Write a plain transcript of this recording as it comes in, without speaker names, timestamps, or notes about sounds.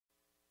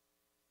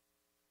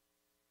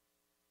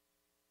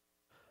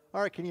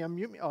All right, can you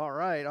unmute me? All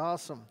right,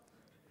 awesome.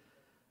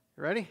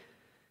 You ready?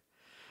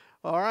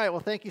 All right,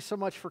 well, thank you so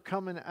much for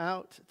coming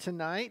out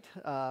tonight.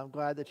 I'm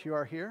glad that you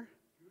are here.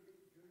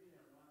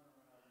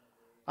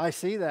 I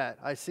see that.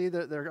 I see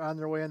that they're on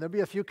their way in. There'll be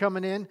a few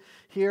coming in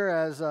here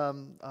as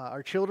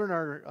our children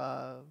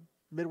are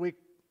midweek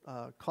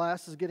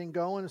class is getting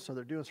going, so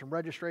they're doing some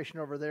registration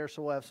over there,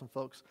 so we'll have some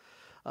folks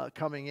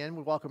coming in.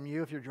 We welcome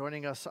you if you're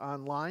joining us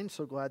online.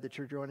 So glad that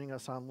you're joining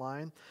us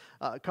online.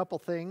 A couple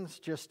things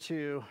just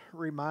to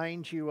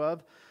remind you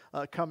of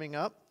coming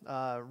up.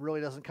 Really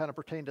doesn't kind of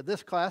pertain to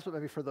this class, but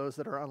maybe for those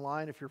that are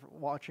online, if you're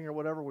watching or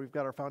whatever, we've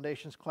got our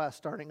foundations class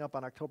starting up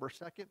on October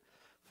 2nd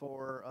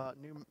for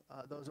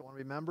those that want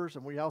to be members.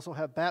 And we also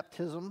have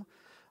baptism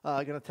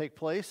going to take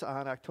place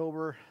on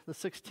October the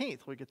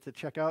 16th. We get to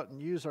check out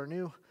and use our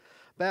new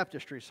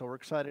baptistry, so we're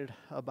excited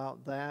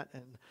about that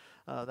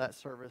and that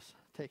service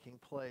taking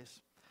place.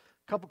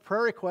 A couple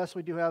prayer requests.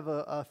 We do have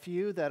a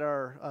few that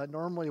are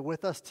normally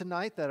with us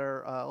tonight that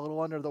are a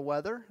little under the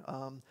weather.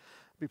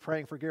 Be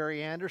praying for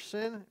Gary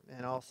Anderson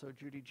and also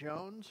Judy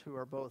Jones, who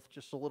are both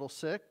just a little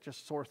sick,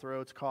 just sore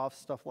throats, coughs,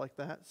 stuff like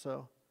that.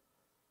 So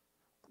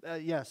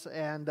yes,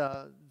 and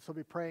so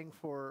be praying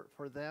for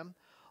them.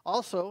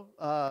 Also,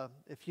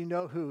 if you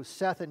know who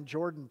Seth and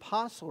Jordan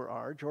Postler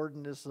are,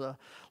 Jordan is the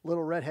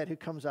little redhead who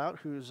comes out,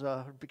 who's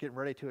getting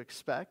ready to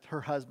expect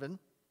her husband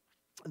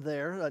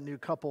there, a new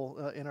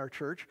couple in our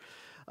church.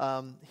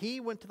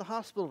 He went to the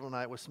hospital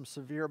tonight with some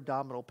severe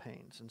abdominal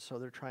pains, and so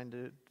they're trying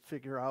to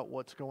figure out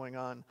what's going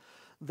on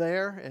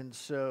there, and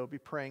so be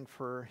praying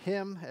for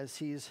him as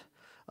he's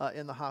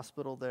in the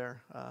hospital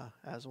there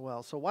as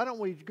well. So why don't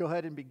we go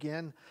ahead and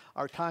begin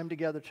our time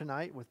together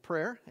tonight with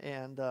prayer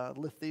and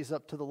lift these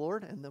up to the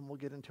Lord, and then we'll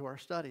get into our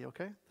study,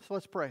 okay? So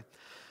let's pray.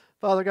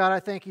 Father God,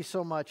 I thank you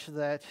so much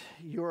that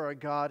you're a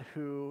God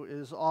who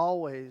is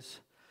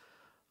always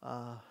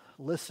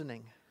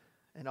listening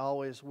and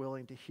always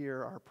willing to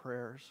hear our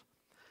prayers.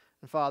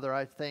 And Father,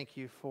 I thank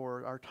you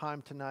for our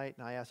time tonight,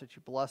 and I ask that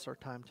you bless our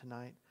time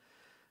tonight.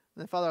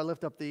 And then, Father, I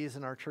lift up these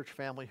in our church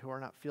family who are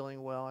not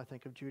feeling well. I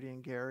think of Judy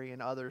and Gary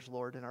and others,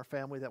 Lord, in our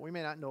family that we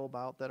may not know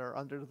about, that are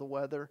under the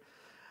weather,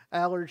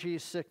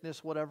 allergies,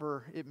 sickness,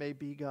 whatever it may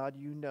be, God,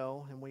 you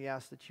know. And we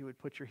ask that you would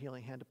put your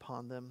healing hand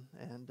upon them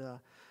and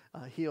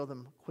heal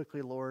them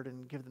quickly, Lord,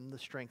 and give them the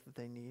strength that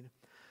they need.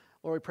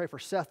 Lord, we pray for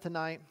Seth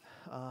tonight.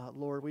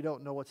 Lord, we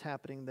don't know what's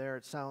happening there.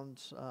 It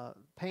sounds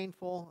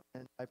painful,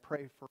 and I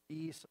pray for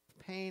ease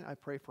of pain. I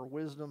pray for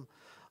wisdom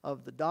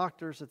of the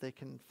doctors that they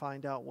can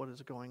find out what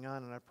is going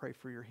on, and I pray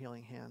for your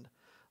healing hand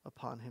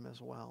upon him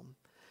as well.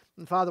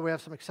 And Father, we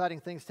have some exciting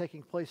things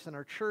taking place in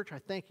our church. I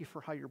thank you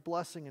for how you're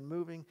blessing and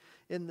moving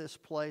in this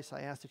place.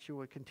 I ask that you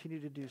would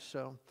continue to do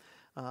so.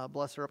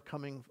 Bless our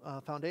upcoming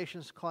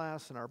foundations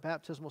class and our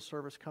baptismal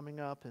service coming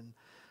up. And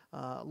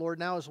Lord,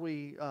 now as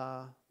we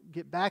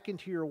get back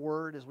into your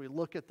word, as we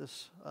look at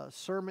this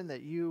sermon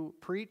that you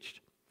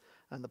preached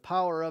and the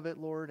power of it,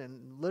 Lord,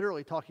 and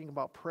literally talking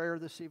about prayer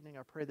this evening,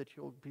 I pray that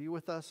you'll be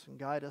with us and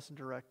guide us and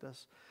direct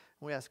us.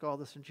 And we ask all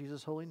this in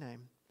Jesus' holy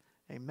name.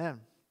 Amen.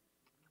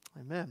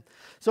 Amen.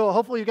 So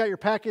hopefully you got your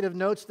packet of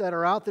notes that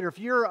are out there. If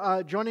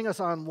you're joining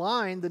us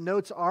online, the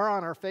notes are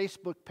on our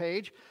Facebook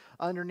page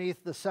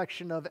underneath the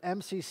section of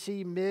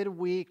MCC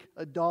Midweek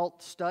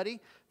Adult Study.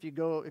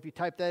 If you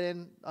type that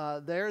in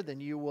there, then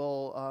you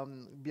will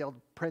be able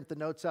to print the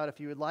notes out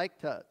if you would like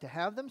to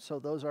have them. So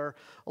those are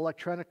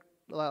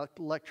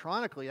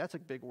electronically, that's a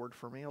big word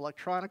for me,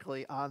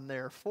 electronically on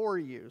there for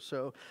you.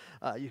 So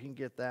you can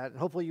get that. And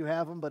hopefully you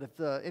have them, but if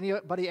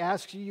anybody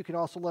asks you, you can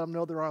also let them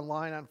know they're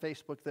online on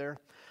Facebook there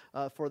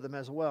for them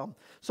as well.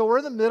 So we're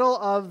in the middle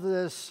of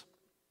this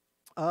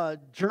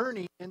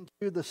journey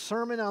into the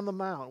Sermon on the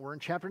Mount. We're in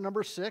chapter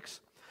number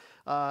 6.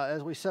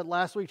 As we said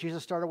last week,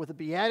 Jesus started with the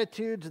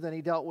Beatitudes, and then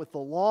he dealt with the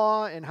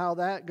law and how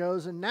that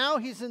goes. And now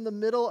he's in the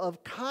middle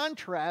of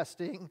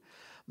contrasting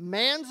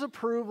man's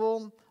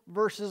approval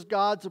versus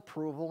God's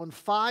approval in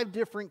 5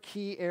 different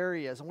key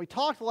areas. And we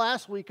talked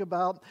last week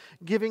about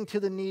giving to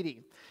the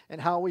needy and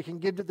how we can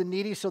give to the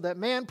needy so that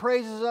man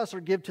praises us,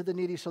 or give to the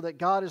needy so that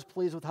God is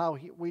pleased with how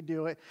we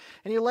do it.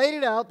 And he laid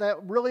it out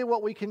that really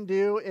what we can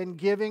do in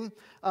giving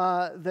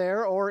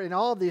there, or in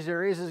all of these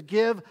areas, is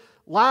give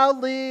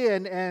loudly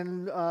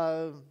and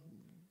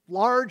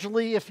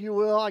largely, if you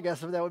will, I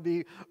guess if that would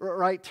be the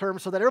right term,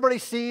 so that everybody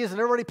sees and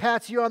everybody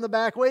pats you on the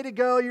back. Way to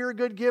go, you're a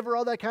good giver,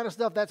 all that kind of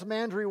stuff. That's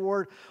man's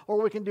reward. Or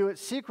we can do it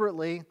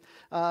secretly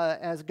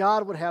as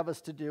God would have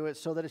us to do it,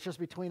 so that it's just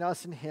between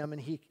us and him,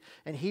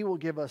 and he will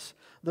give us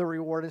the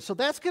reward. And so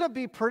that's going to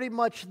be pretty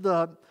much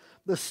the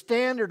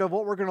standard of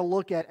what we're going to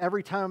look at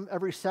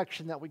every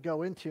section that we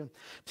go into.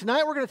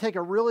 Tonight we're going to take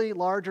a really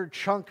larger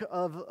chunk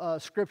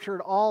of Scripture.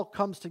 It all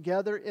comes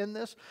together in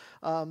this.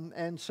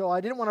 And so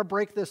I didn't want to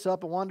break this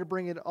up. I wanted to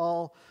bring it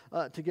all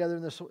together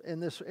in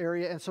this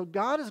area. And so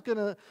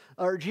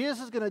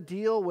Jesus is going to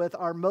deal with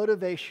our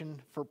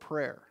motivation for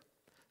prayer.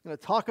 I'm going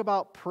to talk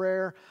about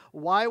prayer,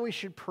 why we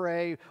should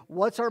pray,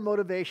 what's our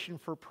motivation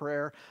for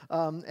prayer.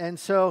 And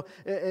so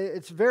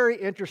it's very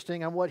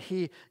interesting on what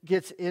he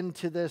gets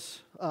into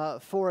this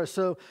for us.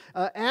 So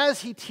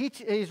as he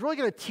teaches, he's really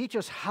going to teach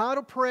us how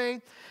to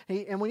pray.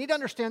 And we need to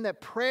understand that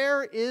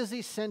prayer is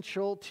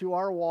essential to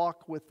our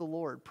walk with the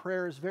Lord.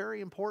 Prayer is very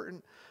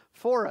important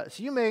for us.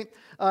 You may,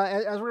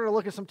 as we're going to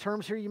look at some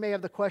terms here, you may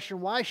have the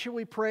question, why should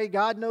we pray?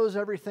 God knows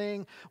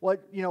everything.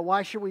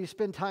 Why should we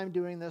spend time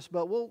doing this?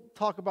 But we'll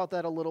talk about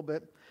that a little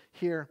bit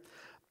here.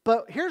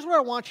 But here's what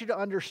I want you to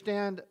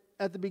understand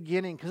at the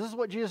beginning, because this is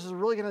what Jesus is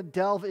really going to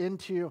delve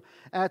into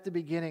at the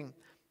beginning.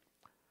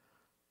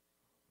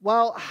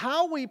 While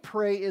how we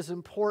pray is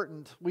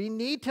important, we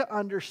need to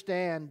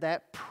understand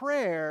that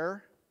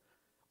prayer,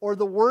 or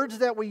the words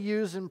that we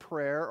use in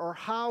prayer, or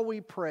how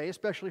we pray,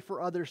 especially for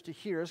others to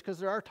hear us, because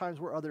there are times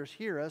where others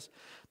hear us,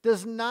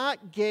 does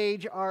not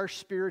gauge our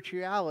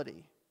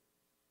spirituality.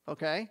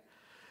 Okay?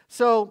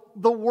 So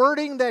the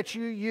wording that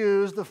you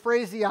use, the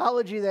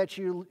phraseology that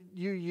you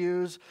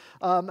use,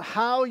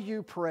 how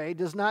you pray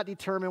does not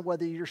determine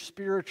whether you're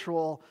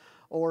spiritual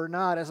or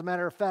not. As a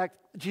matter of fact,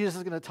 Jesus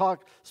is going to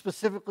talk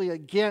specifically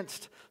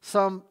against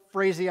some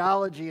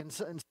phraseology and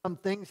some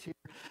things here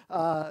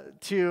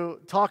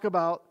to talk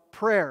about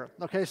prayer.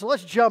 Okay, so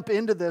let's jump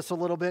into this a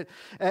little bit,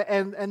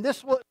 and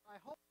this will, I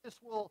hope this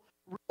will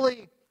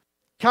really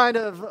kind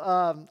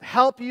of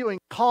help you and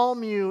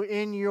calm you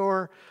in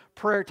your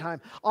prayer time.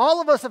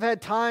 All of us have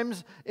had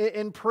times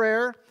in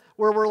prayer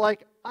where we're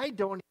like, I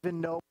don't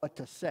even know what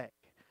to say.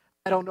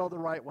 I don't know the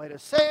right way to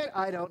say it.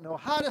 I don't know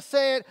how to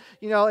say it.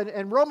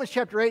 And Romans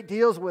chapter 8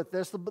 deals with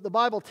this. The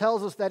Bible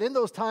tells us that in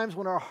those times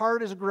when our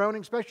heart is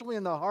groaning, especially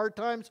in the hard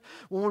times,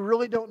 when we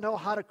really don't know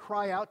how to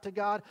cry out to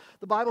God,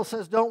 the Bible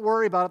says, don't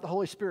worry about it. The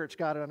Holy Spirit's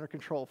got it under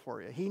control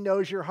for you. He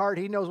knows your heart.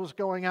 He knows what's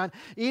going on.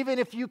 Even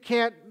if you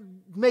can't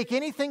make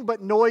anything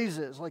but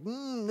noises, like,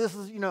 this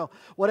is,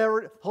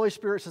 whatever. The Holy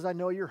Spirit says, I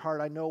know your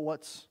heart. I know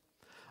what's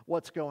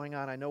going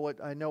on. I know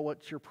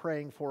what you're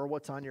praying for,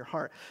 what's on your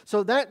heart.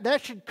 So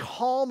that should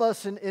calm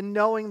us in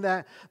knowing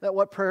that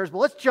what prayer is. But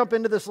let's jump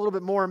into this a little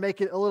bit more and make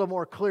it a little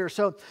more clear.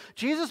 So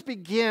Jesus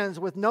begins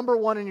with number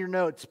 1 in your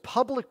notes,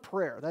 public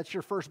prayer. That's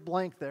your first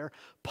blank there.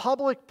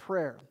 Public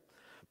prayer.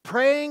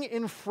 Praying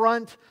in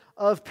front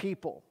of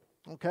people.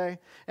 Okay?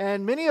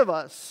 And many of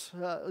us,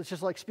 it's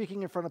just like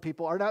speaking in front of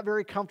people, are not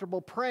very comfortable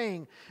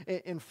praying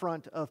in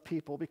front of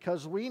people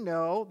because we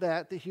know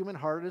that the human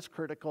heart is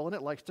critical and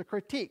it likes to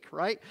critique,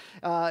 right?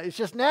 It's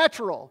just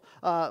natural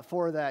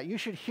for that. You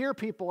should hear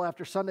people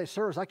after Sunday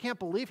service, I can't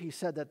believe he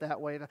said that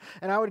way.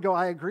 And I would go,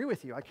 I agree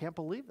with you. I can't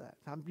believe that.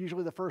 I'm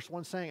usually the first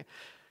one saying it.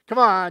 Come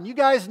on, you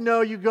guys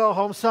know you go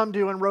home, some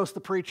do, and roast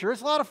the preacher.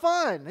 It's a lot of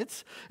fun.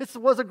 It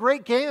was a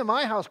great game in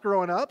my house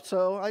growing up,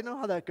 so I know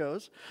how that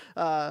goes.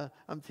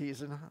 I'm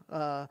teasing.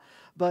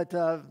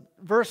 But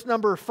verse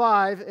number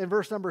 5 and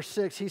verse number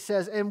 6, he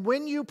says, and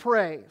when you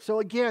pray. So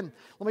again,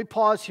 let me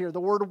pause here.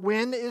 The word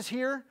when is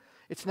here.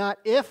 It's not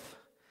if,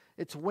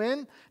 it's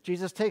when.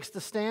 Jesus takes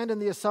the stand in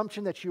the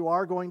assumption that you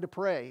are going to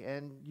pray,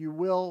 and you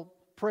will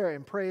pray,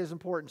 and pray is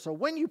important. So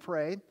when you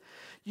pray,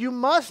 you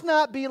must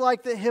not be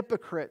like the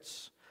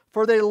hypocrites,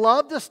 for they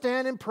love to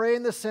stand and pray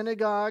in the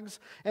synagogues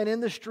and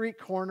in the street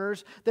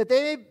corners, that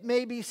they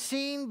may be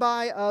seen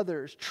by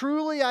others.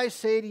 Truly I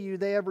say to you,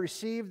 they have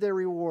received their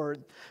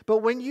reward. But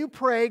when you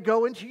pray,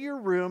 go into your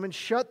room and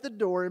shut the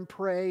door and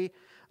pray,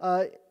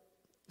 to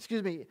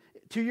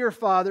your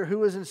Father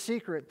who is in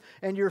secret,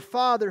 and your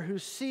Father who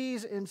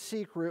sees in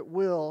secret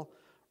will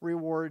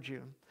reward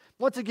you.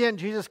 Once again,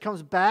 Jesus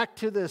comes back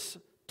to this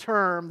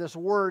term, this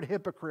word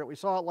hypocrite. We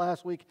saw it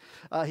last week.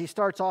 He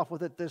starts off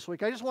with it this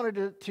week. I just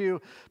wanted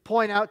to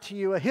point out to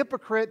you, a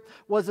hypocrite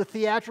was a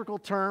theatrical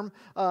term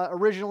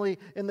originally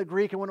in the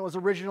Greek, and when it was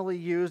originally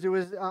used, it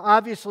was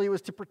obviously it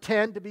was to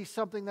pretend to be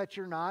something that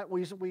you're not.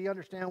 We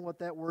understand what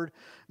that word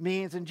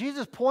means. And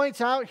Jesus points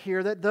out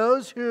here that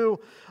those who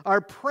are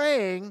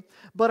praying,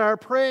 but are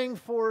praying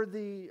for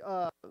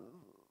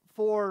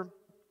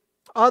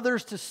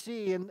others to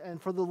see and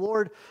for the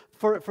Lord,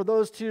 for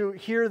those to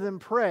hear them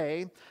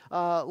pray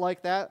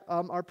like that,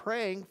 are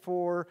praying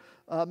for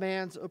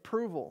man's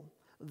approval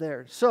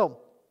there. So,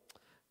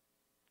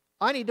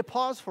 I need to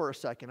pause for a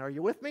second. Are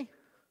you with me?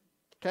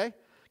 Okay.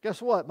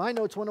 Guess what? My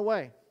notes went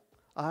away.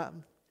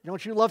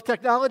 Don't you love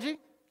technology?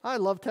 I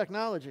love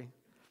technology.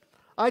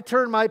 I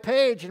turned my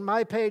page, and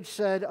my page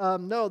said,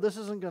 no, this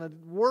isn't going to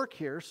work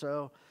here,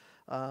 so,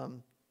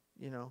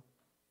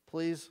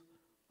 please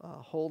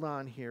hold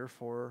on here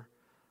for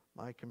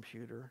my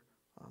computer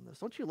on this.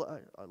 Don't you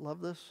I love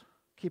this?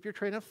 Keep your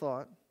train of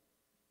thought.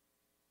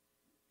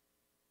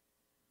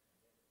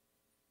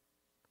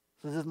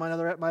 So this is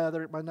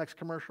my next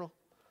commercial.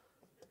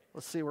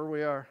 Let's see where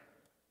we are.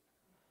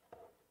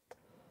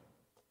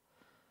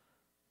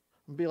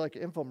 It'll be like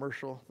an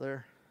infomercial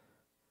there.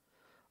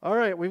 All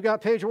right, we've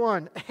got page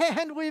 1,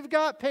 and we've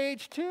got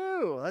page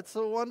 2. That's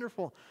so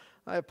wonderful.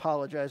 I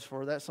apologize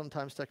for that.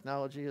 Sometimes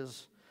technology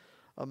is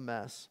a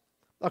mess.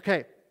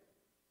 Okay.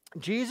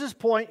 Jesus'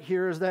 point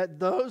here is that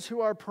those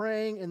who are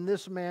praying in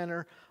this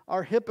manner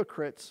are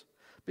hypocrites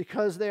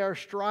because they are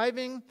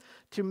striving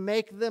to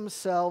make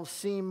themselves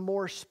seem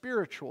more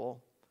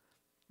spiritual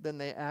than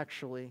they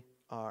actually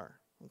are.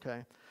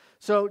 Okay?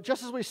 So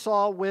just as we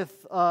saw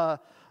with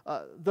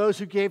those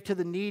who gave to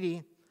the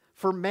needy,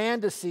 for man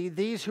to see,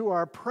 these who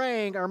are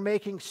praying are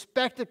making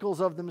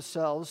spectacles of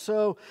themselves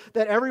so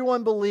that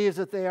everyone believes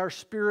that they are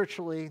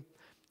spiritually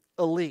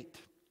elite.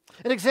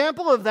 An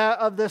example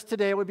of this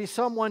today would be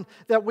someone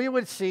that we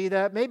would see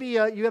that maybe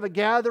you have a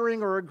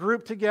gathering or a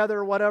group together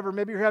or whatever.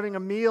 Maybe you're having a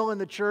meal in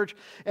the church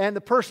and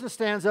the person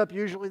stands up,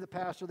 usually the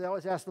pastor. They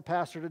always ask the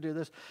pastor to do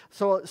this.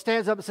 So it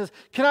stands up and says,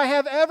 "Can I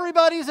have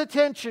everybody's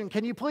attention?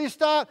 Can you please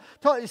stop?"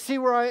 You see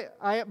where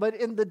I am? But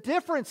the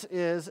difference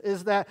is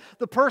that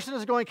the person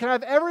is going, "Can I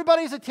have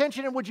everybody's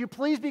attention and would you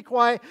please be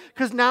quiet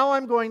because now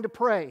I'm going to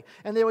pray."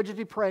 And they would just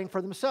be praying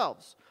for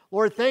themselves.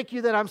 Lord, thank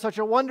you that I'm such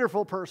a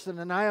wonderful person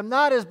and I am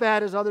not as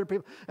bad as other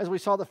people, as we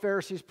saw the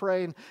Pharisees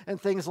pray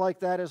and things like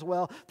that as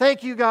well.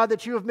 Thank you, God,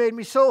 that you have made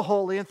me so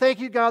holy. And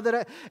thank you, God,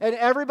 that and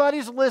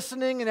everybody's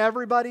listening and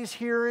everybody's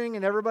hearing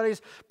and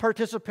everybody's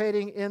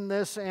participating in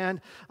this.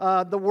 And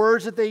the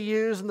words that they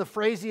use and the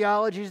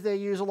phraseologies they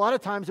use, a lot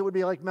of times it would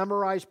be like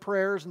memorized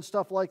prayers and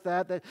stuff like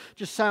that that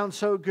just sound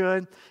so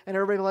good. And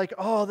everybody like,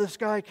 oh, this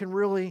guy can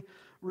really,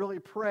 really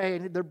pray.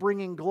 And they're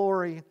bringing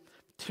glory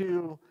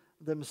to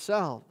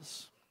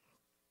themselves.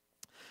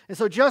 And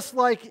so just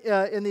like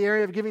in the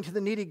area of giving to the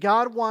needy,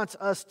 God wants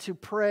us to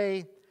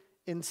pray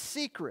in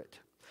secret.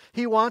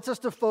 He wants us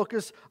to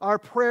focus our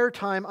prayer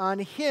time on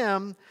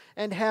Him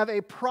and have a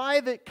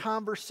private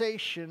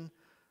conversation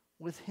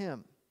with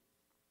Him.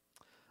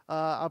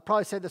 I'll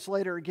probably say this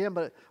later again,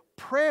 but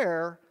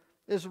prayer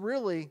is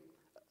really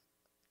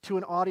to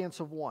an audience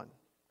of one.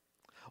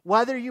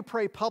 Whether you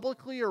pray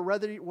publicly or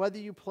whether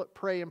you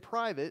pray in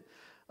private,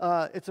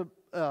 it's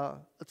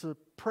a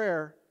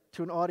prayer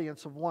to an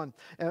audience of one.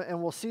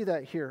 And we'll see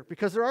that here.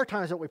 Because there are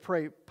times that we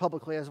pray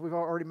publicly, as we've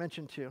already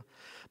mentioned too.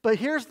 But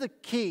here's the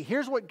key.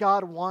 Here's what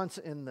God wants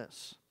in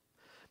this.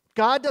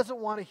 God doesn't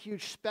want a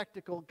huge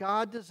spectacle.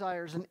 God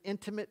desires an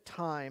intimate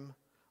time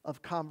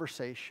of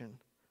conversation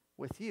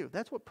with you.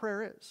 That's what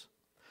prayer is.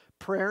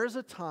 Prayer is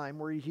a time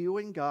where you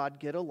and God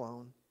get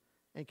alone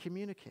and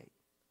communicate.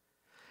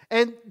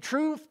 And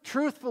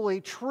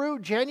truthfully, true,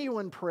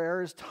 genuine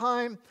prayer is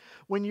time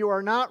when you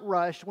are not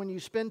rushed, when you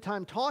spend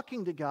time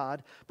talking to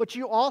God, but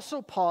you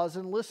also pause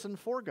and listen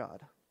for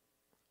God.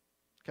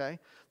 Okay?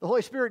 The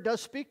Holy Spirit does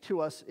speak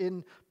to us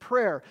in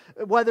prayer,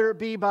 whether it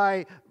be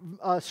by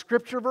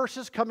scripture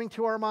verses coming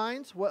to our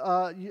minds,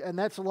 and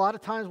that's a lot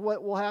of times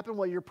what will happen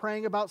while you're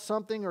praying about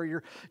something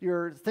or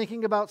you're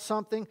thinking about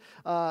something.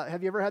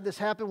 Have you ever had this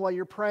happen while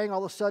you're praying?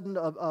 All of a sudden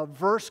a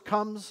verse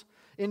comes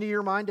into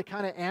your mind to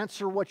kind of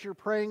answer what you're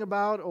praying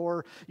about,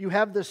 or you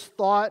have this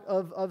thought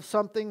of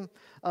something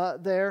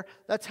there.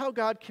 That's how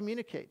God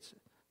communicates.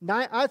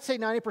 I'd say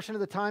 90% of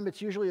the time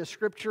it's usually a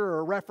scripture or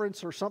a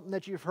reference or something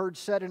that you've heard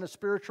said in a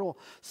spiritual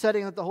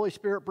setting that the Holy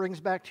Spirit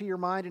brings back to your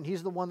mind, and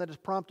He's the one that has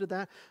prompted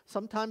that.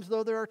 Sometimes,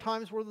 though, there are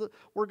times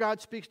where God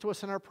speaks to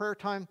us in our prayer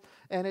time,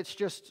 and it's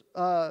just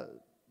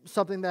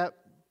something that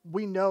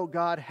we know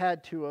God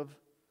had to have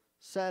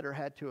said or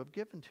had to have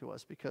given to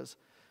us because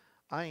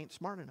I ain't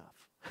smart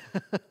enough.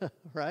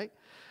 Right?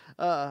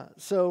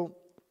 So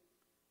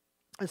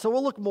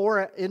we'll look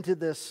more into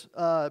this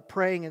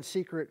praying in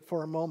secret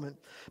for a moment.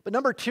 But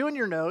number 2 in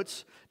your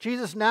notes,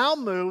 Jesus now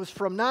moves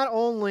from not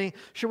only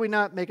should we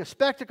not make a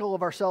spectacle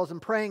of ourselves in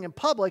praying in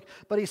public,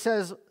 but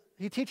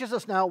He teaches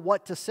us now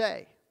what to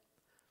say.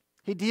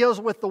 He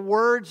deals with the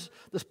words,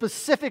 the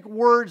specific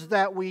words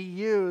that we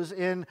use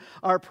in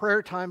our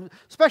prayer time,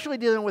 especially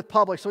dealing with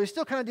public. So He's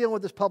still kind of dealing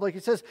with this public.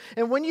 He says,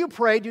 "And when you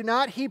pray, do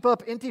not heap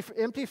up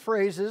empty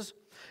phrases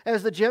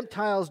as the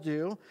Gentiles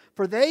do,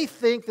 for they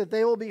think that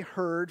they will be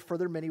heard for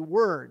their many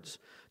words.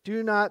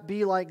 Do not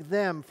be like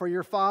them, for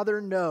your Father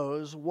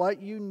knows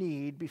what you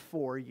need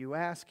before you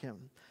ask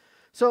Him."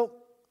 So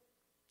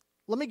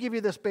let me give you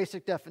this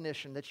basic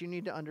definition that you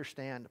need to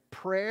understand.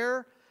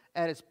 Prayer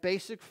at its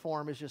basic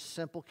form is just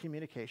simple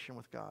communication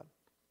with God.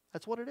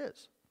 That's what it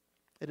is.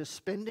 It is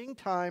spending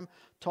time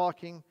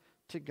talking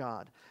to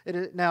God.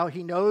 Now,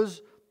 He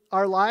knows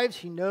our lives.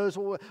 He knows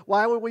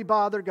why would we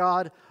bother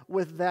God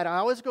with that. I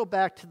always go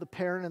back to the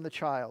parent and the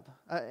child.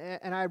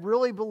 And I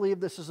really believe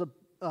this is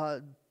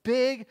a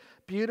big,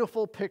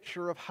 beautiful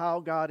picture of how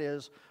God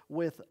is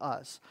with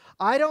us.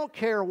 I don't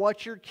care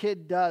what your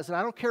kid does, and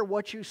I don't care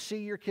what you see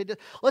your kid do.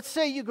 Let's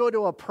say you go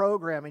to a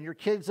program and your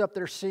kid's up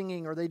there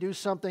singing, or they do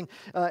something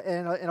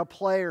in a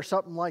play or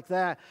something like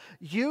that.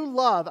 You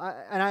love,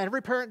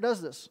 every parent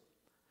does this,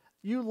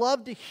 you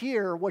love to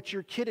hear what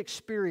your kid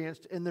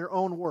experienced in their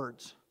own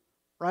words.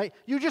 Right?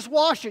 You just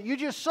watched it. You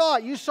just saw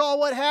it. You saw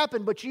what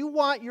happened, but you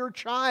want your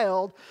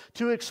child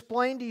to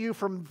explain to you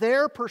from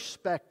their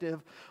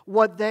perspective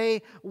what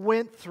they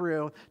went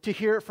through, to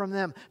hear it from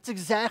them. It's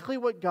exactly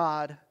what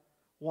God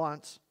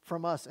wants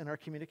from us in our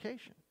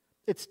communication.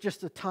 It's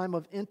just a time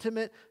of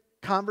intimate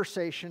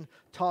conversation,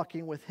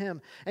 talking with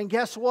Him. And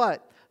guess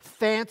what?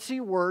 fancy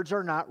words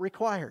are not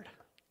required.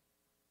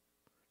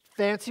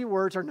 Fancy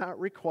words are not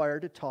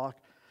required to talk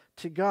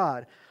to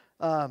God.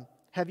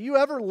 Have you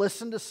ever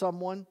listened to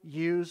someone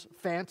use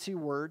fancy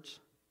words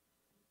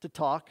to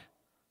talk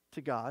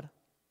to God?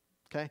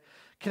 Okay.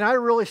 Can I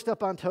really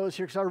step on toes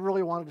here? Because I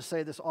really wanted to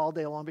say this all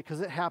day long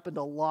because it happened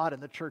a lot in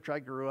the church I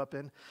grew up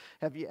in.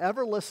 Have you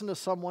ever listened to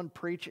someone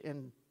preach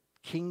in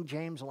King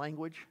James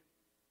language?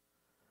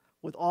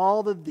 With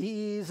all the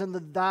these and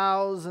the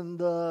thous and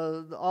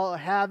the all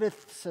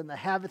haveths and the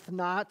haveth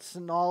nots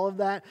and all of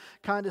that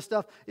kind of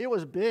stuff. It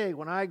was big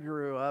when I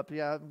grew up,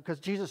 yeah,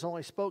 because Jesus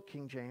only spoke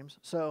King James.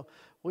 So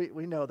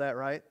we know that,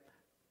 right?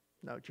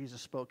 No,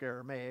 Jesus spoke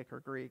Aramaic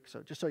or Greek,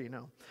 so just so you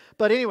know.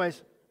 But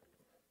anyways,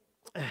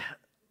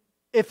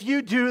 if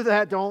you do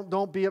that,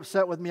 don't be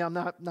upset with me. I'm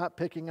not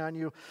picking on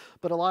you,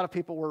 but a lot of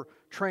people were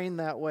trained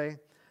that way.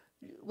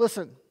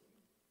 Listen,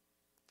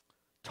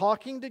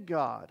 talking to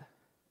God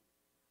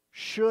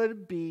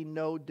should be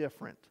no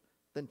different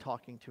than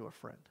talking to a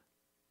friend.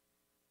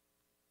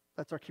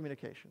 That's our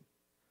communication.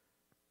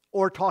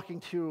 Or talking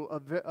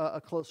to a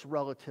close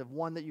relative,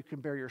 one that you can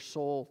bare your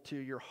soul to,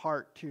 your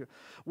heart to,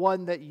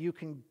 one that you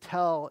can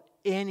tell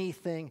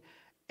anything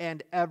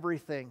and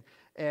everything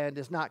and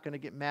is not going to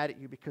get mad at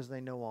you because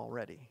they know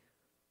already,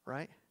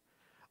 right?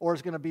 Or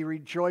is going to be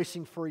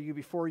rejoicing for you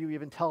before you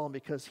even tell him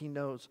because he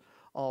knows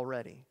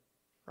already,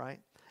 right?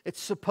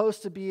 It's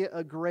supposed to be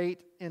a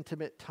great,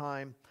 intimate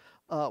time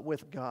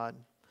with God.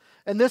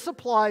 And this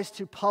applies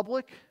to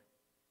public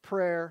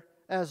prayer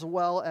as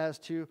well as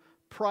to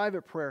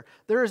private prayer.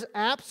 There is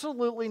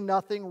absolutely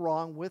nothing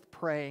wrong with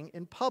praying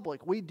in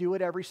public. We do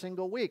it every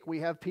single week.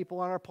 We have people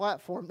on our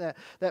platform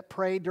that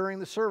pray during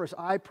the service.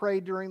 I pray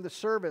during the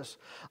service.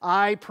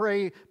 I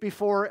pray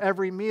before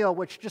every meal,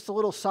 which, just a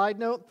little side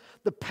note,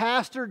 the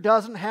pastor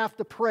doesn't have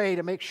to pray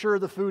to make sure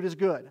the food is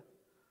good.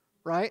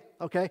 Right?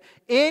 Okay?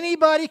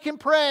 Anybody can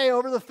pray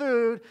over the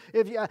food.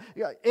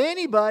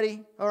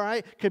 Anybody, all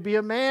right? Could be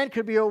a man,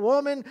 could be a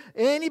woman.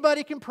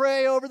 Anybody can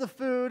pray over the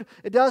food.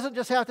 It doesn't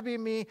just have to be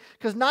me.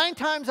 Because 9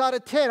 times out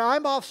of 10,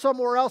 I'm off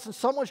somewhere else and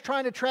someone's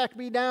trying to track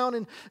me down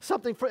and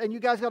and you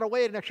guys got to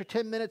wait an extra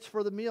 10 minutes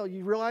for the meal.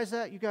 You realize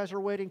that? You guys are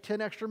waiting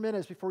 10 extra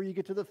minutes before you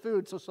get to the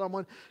food so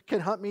someone can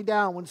hunt me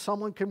down. When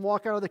someone can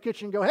walk out of the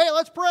kitchen and go, hey,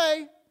 let's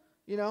pray.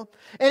 You know?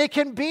 And it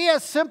can be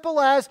as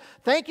simple as,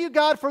 thank you,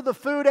 God, for the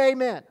food,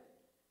 amen.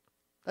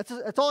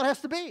 That's all it has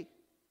to be,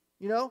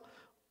 you know.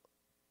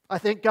 I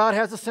think God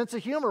has a sense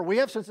of humor. We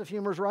have sense of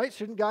humors, right?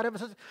 Shouldn't God have a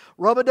sense?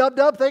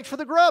 Rub-a-dub-dub, thanks for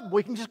the grub.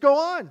 We can just go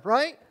on,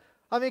 right?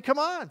 I mean, come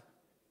on.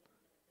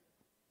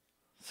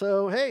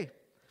 So, hey,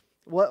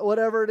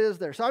 whatever it is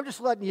there. So I'm just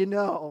letting you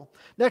know.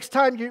 Next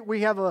time we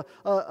have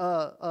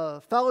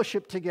a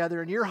fellowship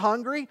together and you're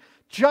hungry,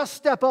 just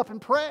step up and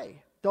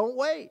pray. Don't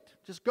wait.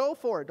 Just go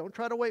for it. Don't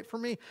try to wait for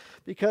me,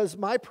 because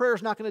my prayer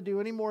is not going to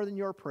do any more than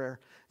your prayer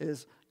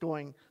is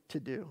going to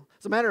do.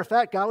 As a matter of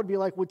fact, God would be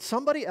like, would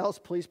somebody else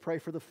please pray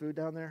for the food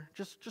down there?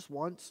 Just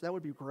once. That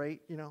would be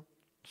great, you know.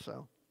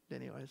 So,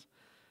 anyways.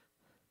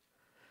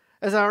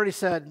 As I already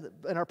said,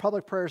 in our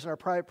public prayers and our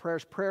private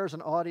prayers, prayer is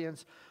an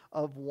audience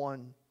of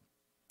one.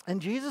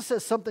 And Jesus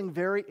says something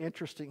very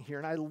interesting here,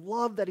 and I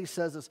love that he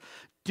says this.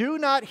 Do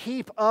not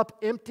heap up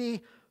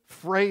empty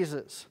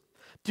phrases.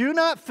 Do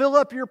not fill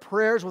up your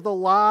prayers with a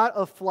lot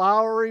of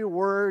flowery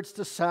words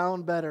to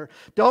sound better.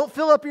 Don't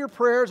fill up your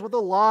prayers with a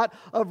lot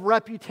of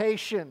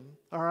reputation,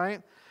 all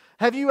right?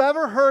 Have you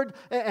ever heard,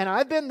 and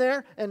I've been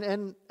there,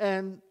 and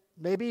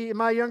maybe in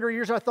my younger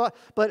years I thought,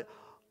 but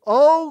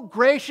oh,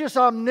 gracious,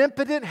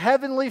 omnipotent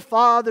Heavenly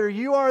Father,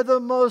 you are the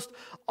most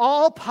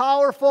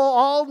all-powerful,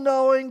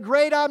 all-knowing,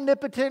 great,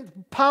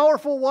 omnipotent,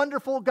 powerful,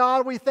 wonderful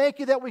God. We thank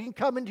you that we can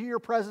come into your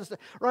presence,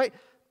 right?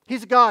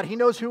 He's God. He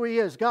knows who he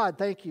is. God,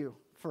 thank you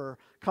for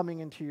coming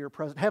into your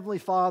presence. Heavenly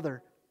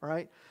Father,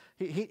 right?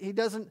 He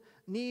doesn't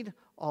need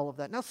all of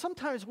that. Now,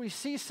 sometimes we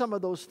see some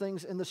of those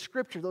things in the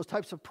Scripture, those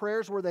types of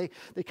prayers where they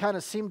kind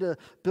of seem to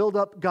build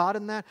up God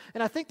in that.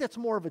 And I think that's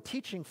more of a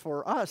teaching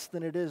for us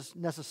than it is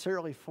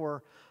necessarily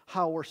for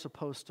how we're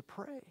supposed to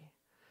pray,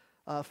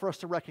 for us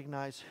to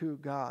recognize who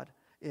God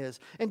is.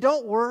 And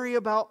don't worry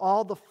about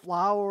all the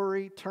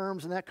flowery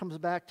terms, and that comes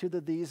back to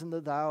the these and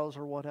the thous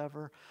or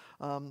whatever.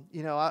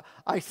 You know,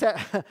 I said,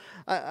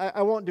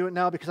 I won't do it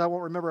now because I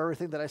won't remember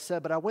everything that I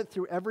said, but I went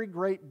through every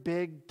great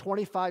big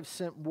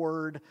 25-cent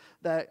word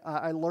that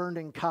I learned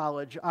in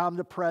college.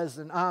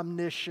 Omnipresent,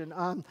 omniscient,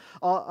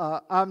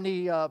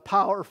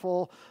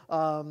 omnipowerful,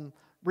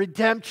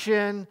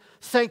 redemption,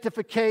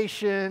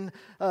 sanctification,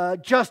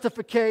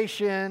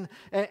 justification,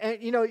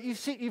 and you know,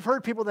 you've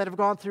heard people that have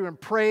gone through and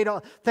prayed.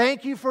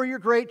 Thank you for your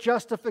great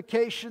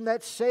justification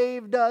that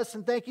saved us,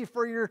 and thank you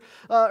for your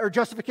or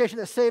justification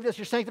that saved us,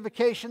 your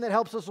sanctification that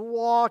helps us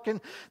walk, and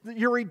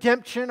your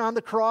redemption on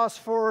the cross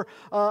for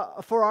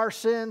our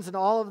sins, and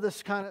all of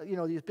this kind of, you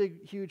know, these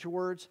big, huge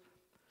words.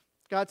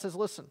 God says,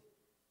 listen.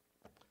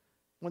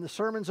 When the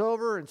sermon's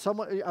over and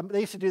someone,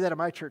 they used to do that at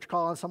my church,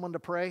 call on someone to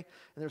pray, and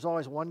there's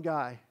always one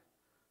guy.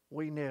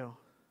 We knew,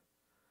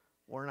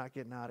 we're not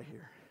getting out of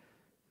here,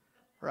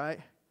 right?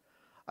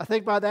 I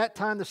think by that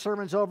time the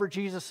sermon's over,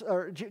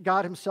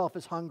 God himself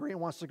is hungry and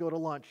wants to go to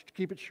lunch.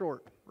 Keep it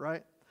short,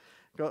 right?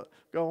 Go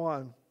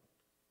on.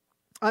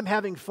 I'm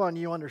having fun,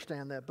 you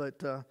understand that,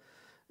 but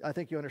I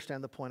think you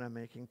understand the point I'm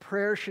making.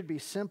 Prayer should be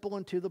simple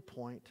and to the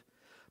point,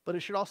 but it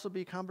should also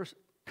be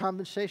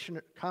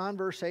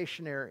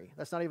conversationary.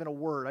 That's not even a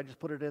word. I just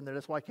put it in there.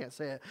 That's why I can't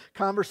say it.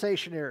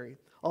 Conversationary.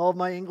 All of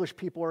my English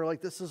people are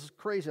like, this is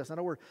crazy. That's not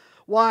a word.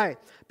 Why?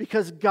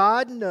 Because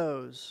God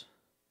knows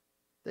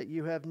that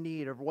you have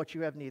need of what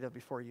you have need of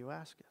before you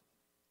ask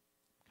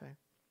it. Okay?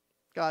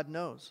 God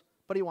knows,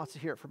 but He wants to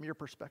hear it from your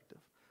perspective.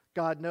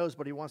 God knows,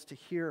 but He wants to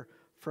hear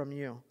from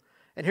you.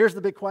 And here's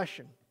the big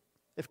question.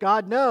 If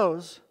God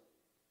knows,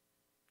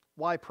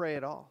 why pray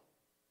at all?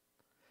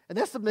 And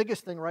that's the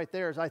biggest thing right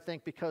there, is I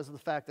think because of the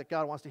fact that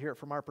God wants to hear it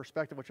from our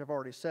perspective, which I've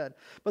already said.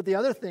 But the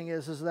other thing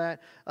is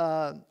that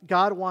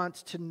God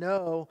wants to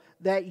know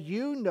that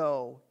you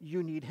know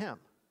you need Him.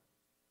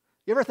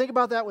 You ever think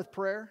about that with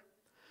prayer?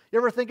 You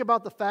ever think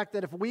about the fact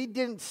that if we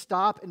didn't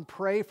stop and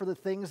pray for the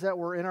things that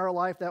were in our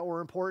life that were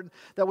important,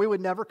 that we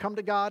would never come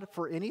to God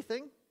for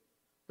anything?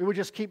 We would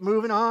just keep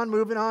moving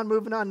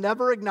on,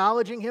 never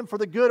acknowledging Him for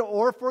the good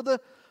or for the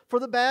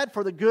bad,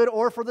 for the good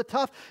or for the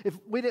tough.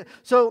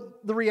 So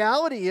the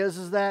reality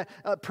is that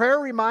prayer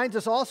reminds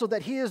us also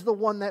that He is the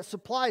one that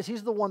supplies.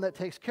 He's the one that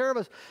takes care of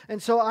us.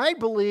 And so I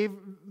believe,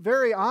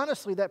 very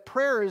honestly, that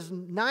prayer is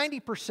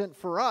 90%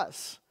 for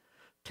us,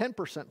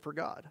 10% for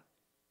God,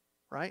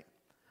 right?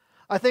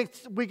 I think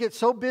we get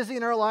so busy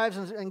in our lives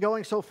and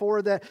going so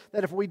forward that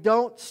if we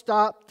don't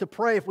stop to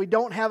pray, if we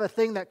don't have a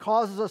thing that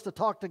causes us to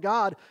talk to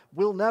God,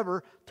 we'll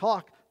never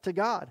talk to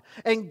God.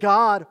 And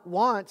God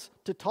wants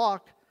to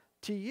talk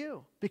to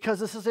you because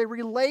this is a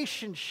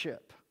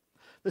relationship.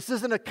 This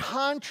isn't a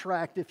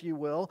contract, if you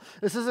will.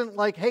 This isn't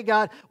like, hey,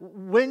 God,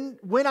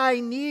 when I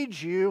need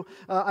you,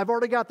 I've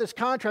already got this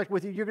contract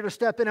with you. You're going to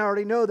step in. I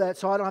already know that,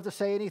 so I don't have to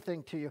say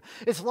anything to you.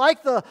 It's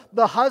like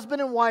the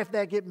husband and wife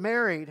that get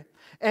married,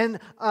 and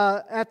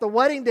at the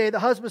wedding day, the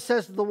husband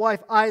says to the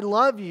wife, I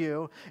love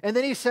you, and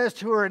then he says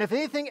to her, and if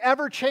anything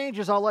ever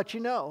changes, I'll let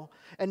you know,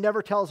 and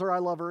never tells her I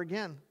love her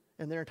again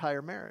in their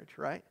entire marriage,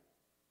 right?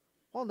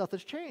 Well,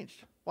 nothing's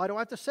changed. Why do I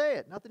have to say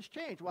it? Nothing's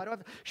changed. Why do I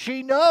have to?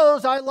 She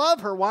knows I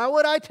love her. Why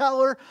would I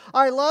tell her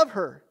I love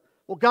her?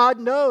 Well, God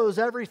knows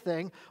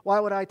everything. Why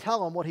would I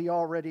tell Him what He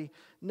already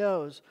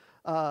knows?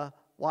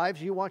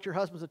 Wives, you want your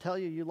husbands to tell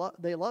you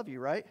they love you,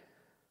 right?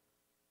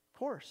 Of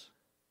course.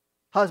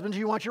 Husbands,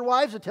 you want your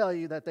wives to tell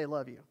you that they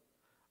love you.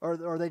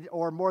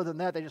 Or more than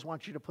that, they just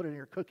want you to put it in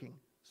your cooking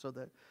so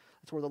that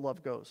that's where the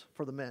love goes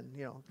for the men.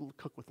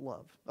 Cook with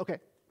love. Okay.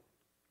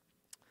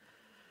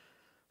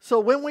 So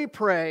when we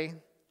pray,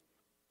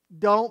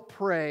 don't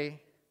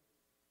pray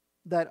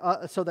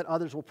so that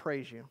others will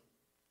praise you,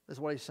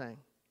 is what he's saying.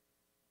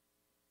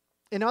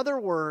 In other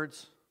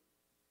words,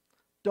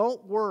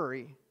 don't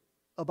worry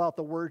about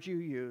the words you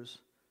use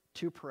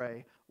to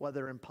pray,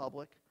 whether in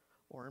public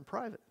or in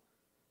private.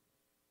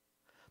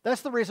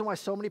 That's the reason why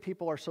so many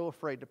people are so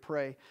afraid to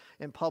pray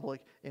in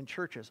public in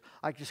churches.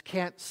 I just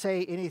can't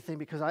say anything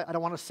because I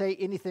don't want to say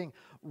anything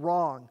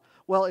wrong.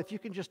 Well, if you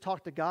can just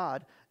talk to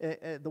God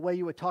the way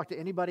you would talk to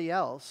anybody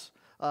else,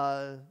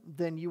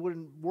 then you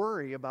wouldn't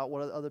worry about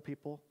what other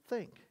people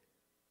think,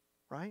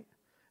 right?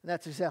 And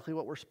that's exactly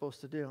what we're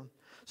supposed to do.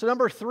 So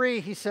number 3,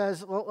 he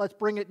says, well, let's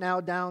bring it now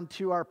down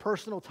to our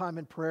personal time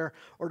in prayer,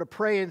 or to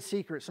pray in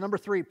secret. So number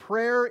 3,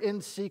 prayer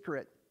in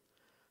secret.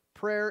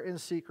 Prayer in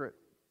secret.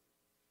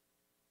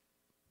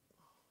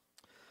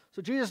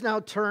 So Jesus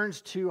now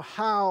turns to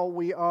how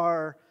we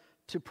are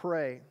to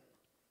pray.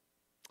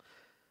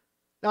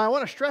 Now, I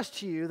want to stress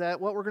to you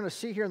that what we're going to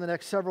see here in the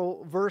next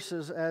several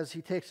verses as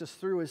he takes us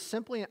through is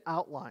simply an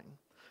outline.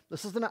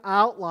 This is an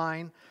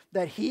outline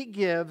that he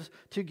gives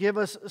to give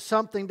us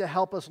something to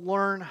help us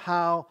learn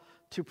how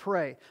to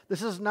pray.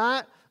 This is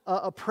not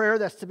a prayer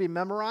that's to be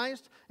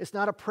memorized. It's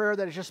not a prayer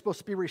that is just supposed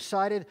to be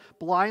recited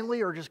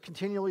blindly or just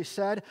continually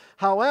said.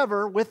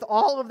 However, with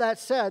all of that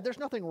said, there's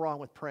nothing wrong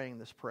with praying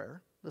this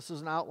prayer. This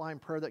is an outline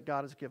prayer that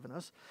God has given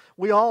us.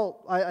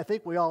 I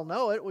think we all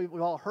know it.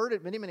 We've all heard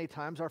it many, many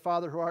times. Our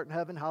Father who art in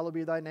heaven, hallowed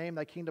be thy name.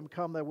 Thy kingdom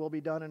come, thy will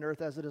be done in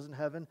earth as it is in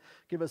heaven.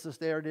 Give us this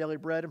day our daily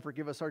bread, and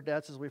forgive us our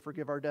debts as we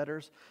forgive our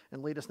debtors.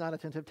 And lead us not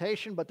into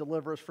temptation, but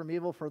deliver us from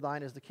evil. For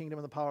thine is the kingdom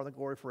and the power and the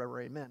glory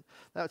forever. Amen.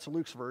 That's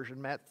Luke's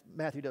version.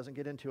 Matthew doesn't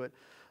get into it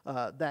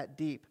that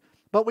deep.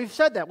 But we've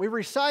said that. We've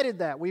recited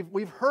that.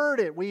 We've heard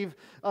it. We've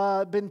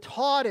been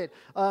taught it.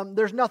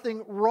 There's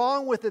nothing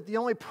wrong with it. The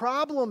only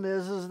problem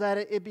is that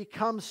it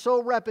becomes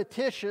so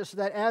repetitious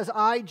that, as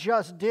I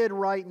just did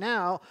right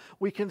now,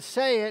 we can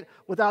say it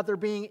without there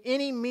being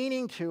any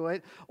meaning to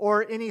it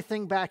or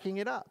anything backing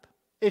it up.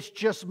 It's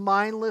just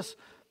mindless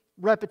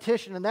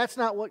repetition, and that's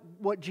not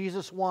what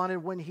Jesus wanted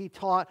when he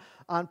taught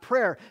on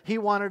prayer. He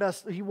wanted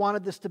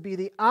this to be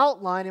the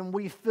outline, and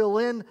we fill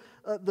in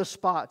the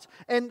spots.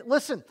 And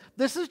listen,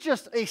 this is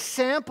just a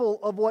sample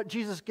of what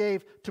Jesus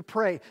gave to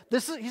pray.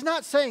 He's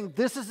not saying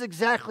this is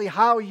exactly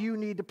how you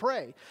need to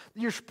pray.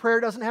 Your prayer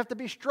doesn't have to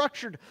be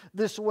structured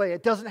this way.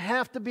 It doesn't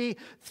have to be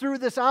through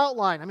this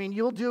outline. I mean,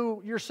 you'll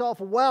do yourself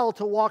well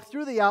to walk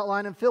through the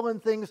outline and fill in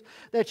things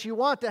that you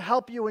want to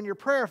help you in your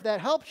prayer if that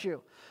helps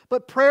you.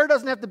 But prayer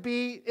doesn't have to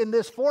be in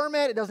this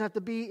format. It doesn't have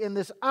to be in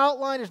this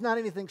outline. There's not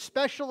anything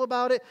special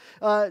about it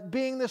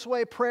being this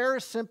way. Prayer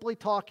is simply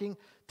talking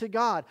to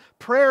God.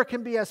 Prayer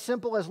can be as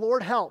simple as,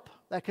 Lord, help.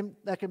 That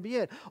can be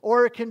it.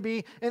 Or it can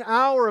be an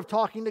hour of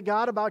talking to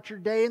God about your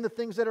day and the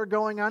things that are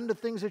going on, the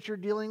things that you're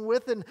dealing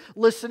with, and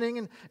listening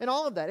and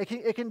all of that.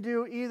 It can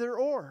do either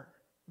or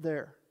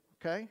there,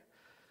 okay?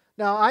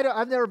 Now,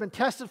 I've never been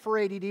tested for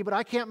ADD, but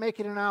I can't make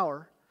it an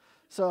hour.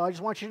 So I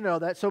just want you to know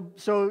that.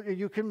 So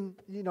you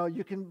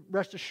can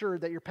rest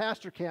assured that your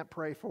pastor can't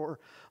pray for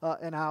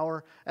an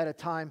hour at a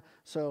time.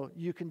 So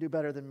you can do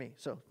better than me.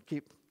 So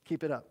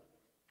keep it up.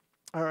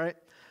 All right.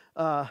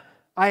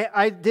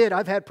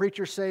 I've had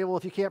preachers say, well,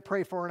 if you can't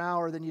pray for an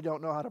hour, then you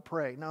don't know how to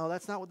pray. No,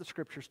 that's not what the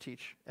scriptures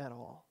teach at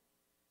all.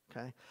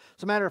 Okay.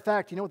 As a matter of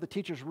fact, you know what the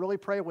teachers really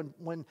pray?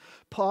 When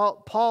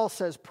Paul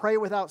says pray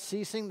without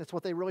ceasing, that's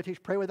what they really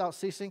teach, pray without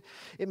ceasing.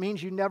 It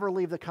means you never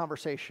leave the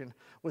conversation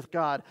with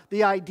God.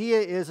 The idea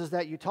is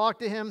that you talk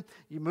to Him,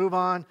 you move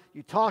on,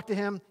 you talk to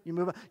Him, you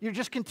move on. You're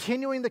just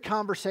continuing the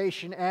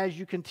conversation as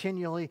you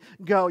continually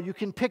go. You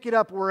can pick it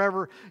up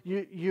wherever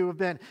you have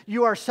been.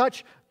 You are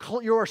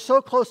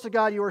so close to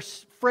God, you are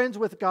friends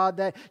with God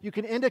that you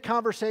can end a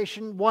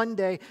conversation one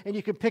day and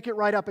you can pick it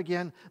right up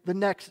again the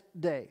next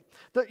day.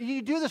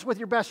 You do this with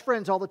your best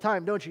friends all the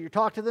time, don't you? You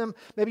talk to them,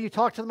 maybe you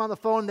talk to them on the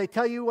phone, they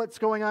tell you what's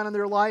going on in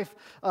their life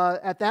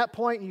at that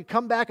point, and you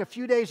come back a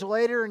few days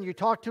later and you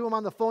talk to them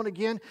on the phone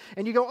again,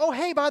 and you go, oh,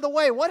 hey, by the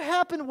way, what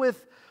happened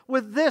with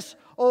this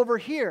over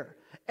here?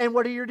 And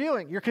what are you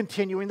doing? You're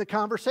continuing the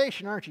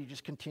conversation, aren't you? You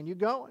just continue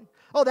going.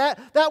 Oh,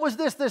 that was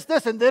this,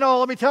 and then,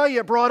 let me tell you,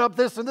 it brought up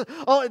this and this.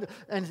 Oh,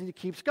 and it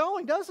keeps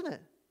going, doesn't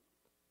it?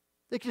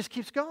 It just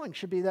keeps going.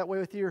 Should be that way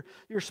with your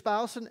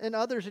spouse and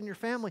others in your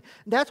family.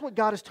 And that's what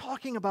God is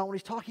talking about when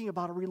He's talking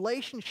about a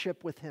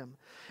relationship with Him.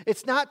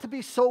 It's not to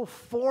be so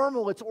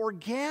formal. It's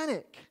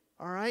organic,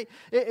 all right?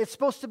 It's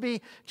supposed to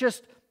be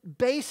just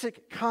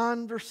basic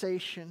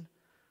conversation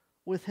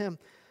with Him.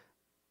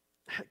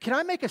 Can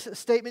I make a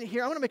statement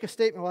here? I'm going to make a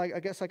statement. Well, I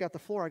guess I got the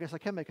floor. I guess I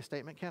can make a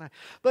statement, can't I?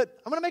 But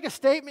I'm going to make a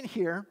statement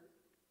here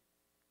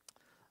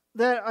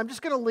that I'm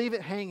just going to leave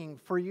it hanging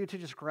for you to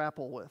just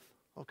grapple with,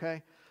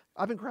 okay?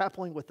 I've been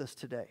grappling with this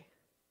today.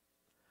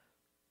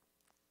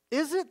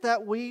 Is it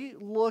that we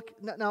look,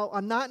 now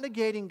I'm not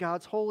negating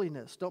God's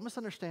holiness, don't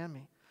misunderstand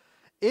me.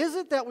 Is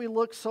it that we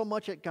look so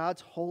much at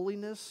God's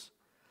holiness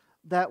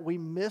that we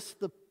miss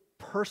the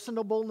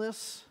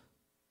personableness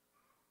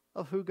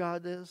of who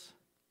God is?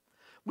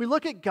 We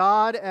look at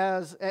God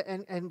as,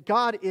 and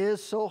God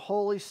is so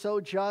holy, so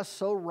just,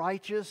 so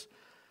righteous,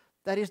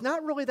 that He's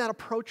not really that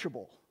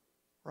approachable,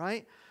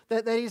 right?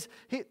 That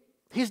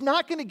He's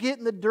not going to get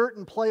in the dirt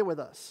and play with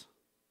us,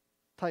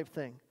 type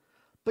thing.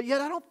 But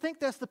yet I don't think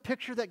that's the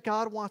picture that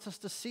God wants us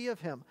to see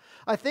of Him.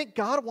 I think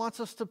God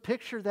wants us to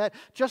picture that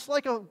just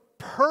like a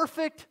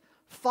perfect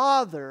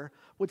father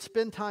would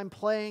spend time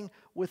playing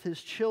with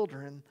his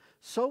children,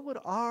 so would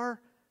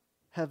our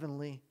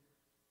Heavenly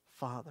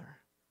Father.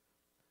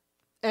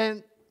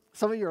 And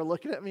some of you are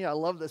looking at me. I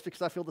love this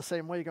because I feel the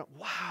same way. You go,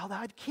 wow,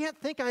 I can't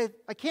think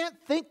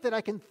that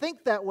I can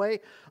think that way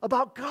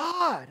about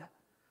God.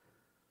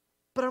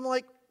 But I'm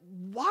like,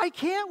 why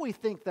can't we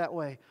think that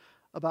way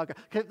about God?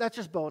 Okay, that's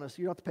just bonus.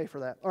 You don't have to pay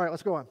for that. All right,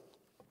 let's go on.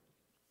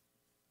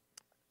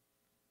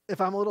 If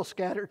I'm a little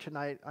scattered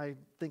tonight, I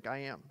think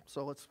I am.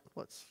 So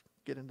let's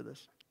get into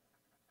this.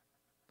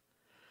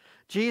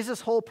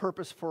 Jesus' whole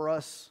purpose for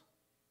us,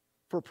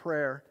 for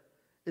prayer,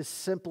 is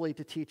simply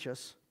to teach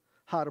us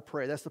how to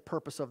pray. That's the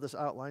purpose of this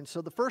outline.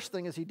 So the first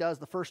thing is He does,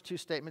 the first two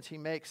statements He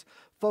makes,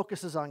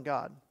 focuses on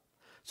God.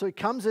 So He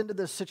comes into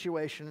this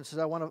situation and says,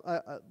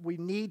 we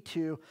need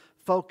to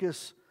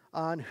focus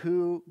on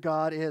who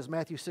God is.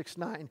 Matthew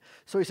 6:9.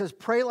 So He says,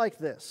 pray like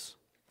this.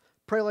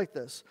 Pray like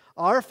this.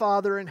 Our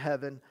Father in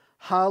heaven,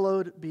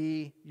 hallowed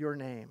be your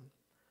name.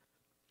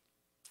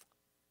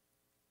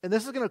 And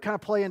this is going to kind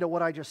of play into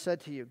what I just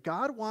said to you.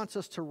 God wants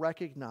us to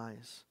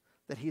recognize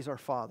that He's our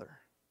Father.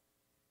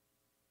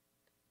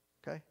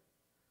 Okay?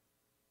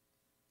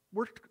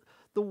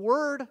 The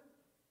word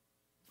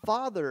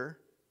Father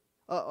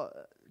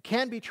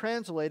can be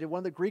translated, one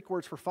of the Greek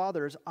words for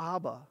father is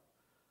Abba,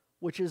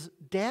 which is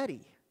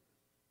daddy.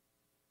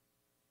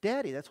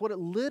 Daddy, that's what it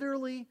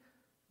literally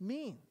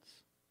means.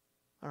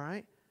 All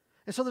right?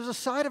 And so there's a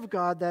side of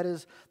God that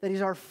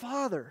He's our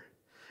Father.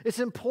 It's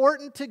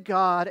important to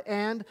God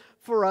and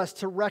for us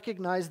to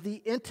recognize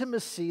the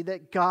intimacy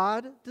that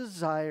God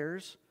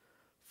desires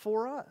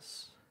for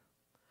us.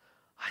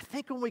 I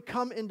think when we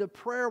come into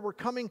prayer, we're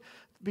coming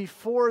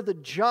before the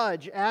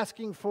judge,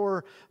 asking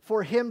for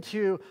Him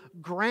to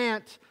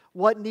grant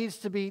what needs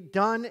to be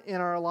done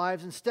in our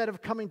lives, instead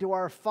of coming to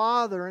our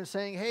Father and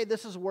saying, hey,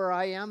 this is where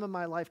I am in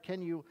my life.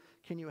 Can you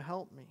can you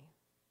help me?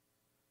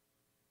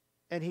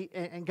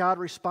 And God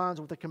responds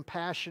with a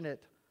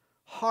compassionate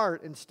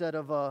heart instead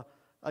of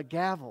a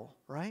gavel,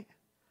 right?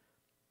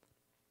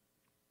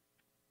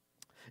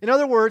 In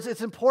other words,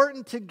 it's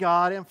important to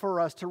God and for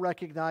us to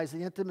recognize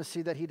the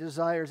intimacy that He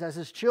desires. As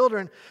His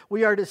children,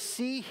 we are to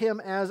see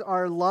Him as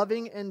our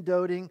loving and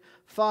doting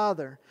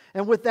Father.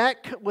 And with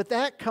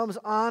that comes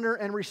honor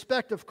and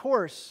respect, of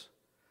course.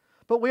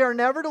 But we are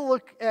never to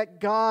look at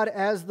God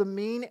as the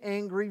mean,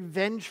 angry,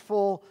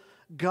 vengeful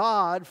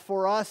God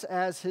for us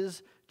as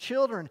His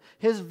children.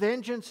 His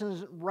vengeance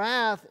and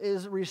wrath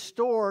is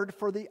restored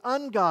for the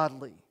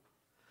ungodly,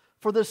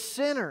 for the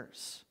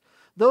sinners.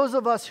 Those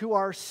of us who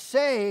are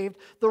saved,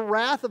 the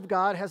wrath of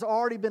God has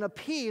already been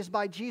appeased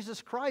by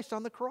Jesus Christ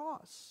on the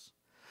cross.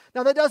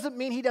 Now, that doesn't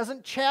mean He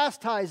doesn't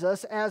chastise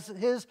us as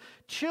His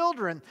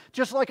children,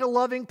 just like a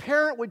loving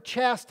parent would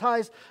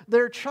chastise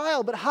their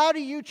child. But how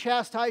do you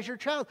chastise your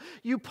child?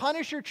 You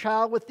punish your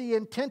child with the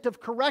intent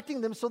of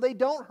correcting them so they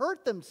don't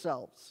hurt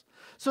themselves,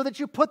 so that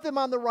you put them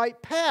on the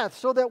right path,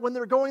 so that when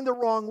they're going the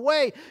wrong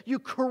way, you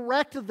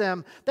correct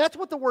them. That's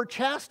what the word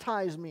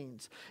chastise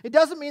means. It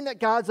doesn't mean that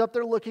God's up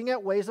there looking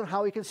at ways on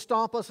how He can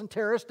stomp us and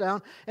tear us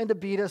down and to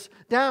beat us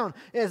down.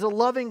 As a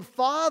loving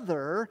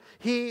Father,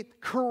 He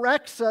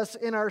corrects us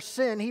in our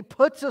sin. He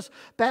puts us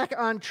back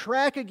on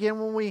track again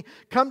when we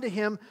come to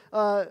Him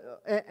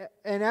and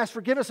ask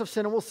forgiveness of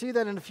sin, and we'll see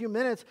that in a few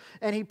minutes,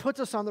 and He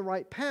puts us on the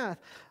right path.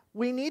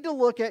 We need to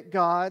look at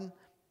God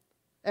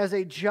as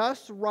a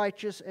just,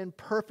 righteous, and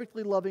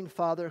perfectly loving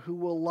Father who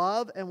will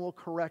love and will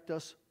correct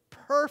us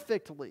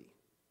perfectly.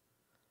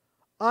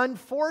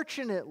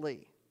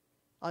 Unfortunately,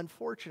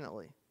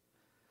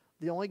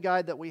 the only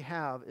guide that we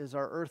have is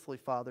our earthly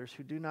fathers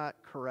who do not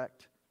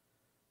correct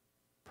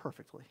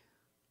perfectly.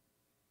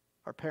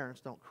 Our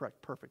parents don't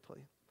correct perfectly.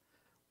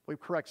 We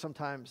correct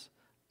sometimes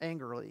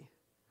angrily.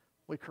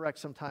 We correct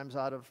sometimes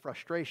out of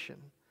frustration.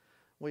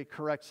 We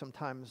correct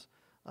sometimes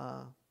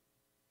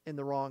in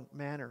the wrong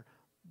manner.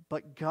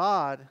 But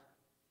God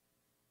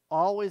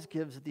always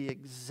gives the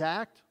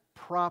exact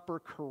proper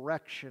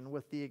correction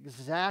with the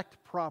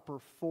exact proper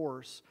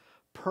force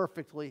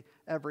perfectly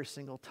every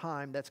single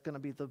time. That's going to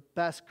be the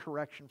best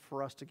correction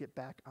for us to get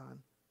back on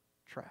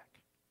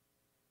track.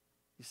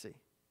 You see,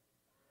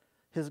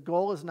 His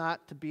goal is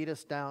not to beat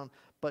us down,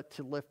 but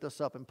to lift us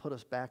up and put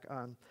us back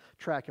on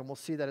track. And we'll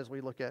see that as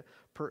we look at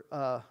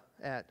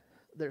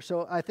there.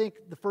 So I think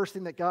the first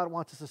thing that God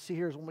wants us to see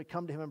here is when we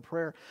come to Him in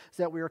prayer is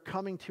that we are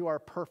coming to our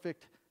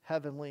perfect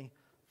Heavenly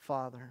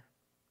Father.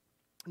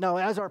 Now,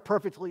 as our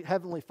perfectly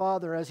Heavenly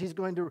Father, as He's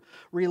going to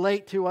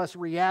relate to us,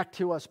 react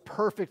to us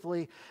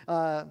perfectly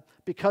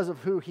because of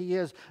who He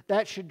is,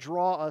 that should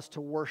draw us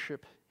to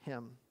worship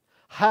Him.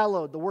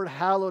 Hallowed, the word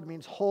hallowed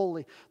means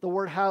holy. The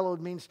word hallowed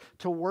means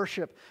to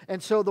worship.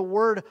 And so the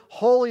word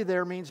holy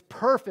there means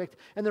perfect.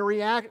 And the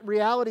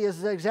reality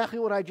is exactly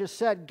what I just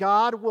said.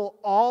 God will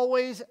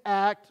always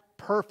act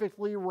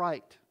perfectly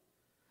right.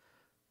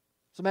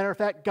 As a matter of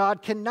fact,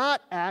 God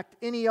cannot act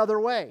any other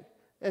way.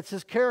 It's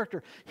His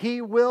character.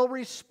 He will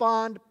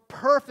respond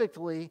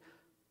perfectly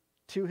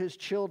to His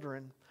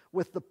children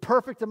with the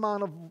perfect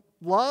amount of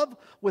love,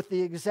 with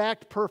the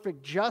exact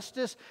perfect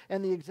justice,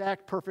 and the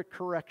exact perfect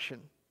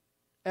correction.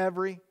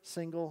 Every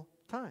single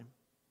time.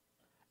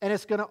 And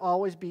it's going to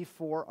always be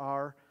for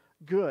our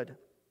good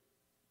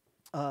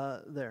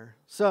there.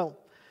 So,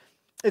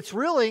 it's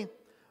really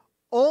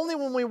only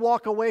when we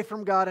walk away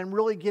from God and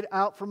really get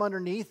out from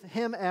underneath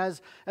Him as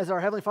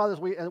our Heavenly Father, as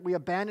we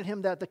abandon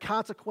Him, that the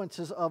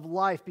consequences of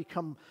life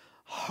become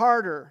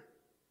harder.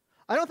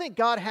 I don't think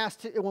God has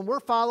to, when we're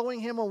following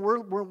Him, when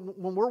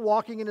we're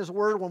walking in His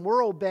Word, when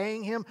we're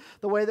obeying Him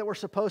the way that we're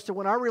supposed to,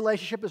 when our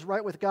relationship is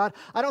right with God,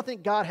 I don't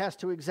think God has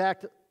to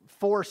exact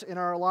force in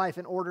our life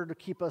in order to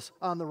keep us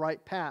on the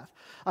right path.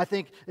 I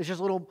think it's just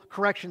little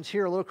corrections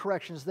here, little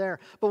corrections there.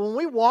 But when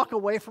we walk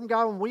away from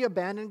God, when we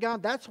abandon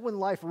God, that's when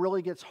life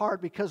really gets hard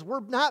because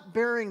we're not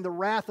bearing the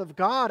wrath of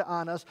God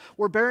on us.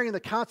 We're bearing the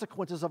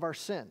consequences of our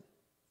sin.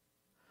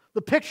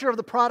 The picture of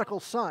the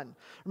prodigal son.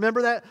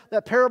 Remember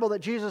that parable that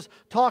Jesus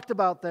talked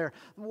about there?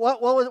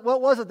 What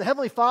was it? The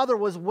Heavenly Father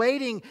was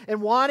waiting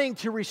and wanting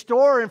to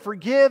restore and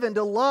forgive and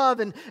to love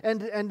and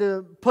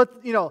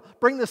to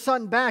bring the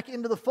son back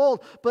into the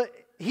fold. But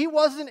He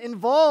wasn't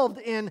involved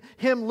in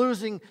him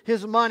losing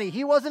his money.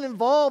 He wasn't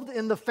involved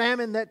in the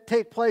famine that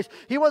took place.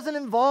 He wasn't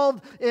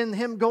involved in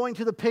him going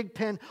to the pig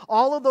pen.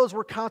 All of those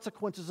were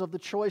consequences of the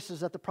choices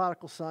that the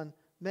prodigal son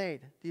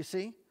made. Do you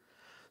see?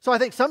 So I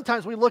think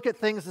sometimes we look at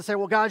things and say,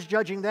 well, God's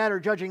judging that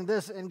or judging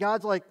this, and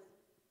God's like,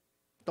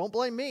 don't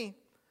blame me.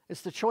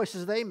 It's the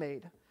choices they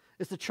made.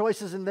 It's the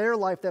choices in their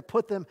life that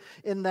put them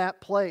in that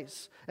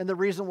place. And the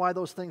reason why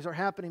those things are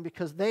happening,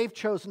 because they've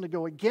chosen to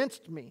go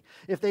against me.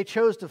 If they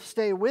chose to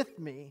stay with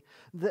me,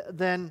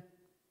 then,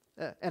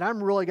 and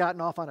I'm really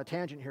gotten off on a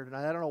tangent here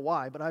tonight. I don't know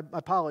why, but I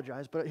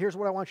apologize. But here's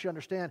what I want you to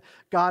understand.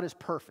 God is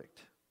perfect.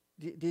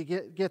 Do you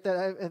get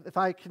that? If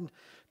I can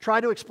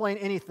try to explain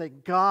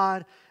anything,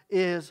 God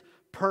is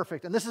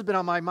perfect. And this has been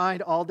on my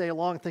mind all day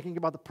long, thinking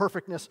about the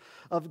perfectness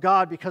of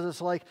God, because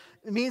it's like,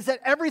 it means that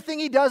everything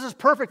He does is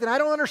perfect. And I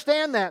don't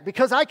understand that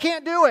because I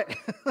can't do it.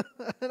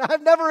 And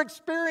I've never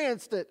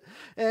experienced it.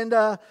 And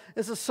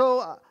this is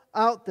so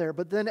out there.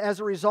 But then as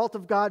a result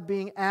of God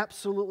being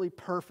absolutely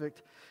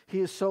perfect, He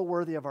is so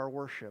worthy of our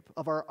worship,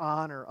 of our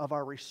honor, of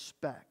our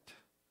respect.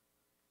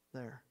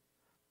 There.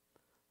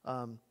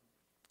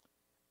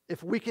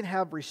 If we can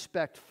have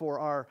respect for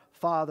our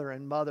father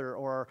and mother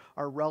or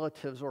our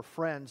relatives or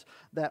friends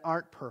that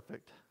aren't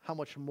perfect, how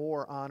much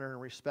more honor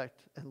and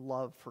respect and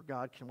love for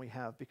God can we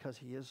have, because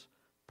He is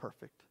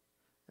perfect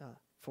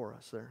for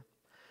us there.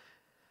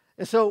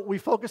 And so we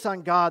focus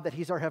on God, that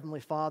He's our Heavenly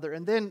Father.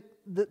 And then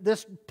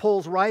this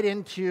pulls right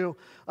into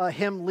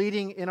Him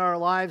leading in our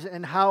lives,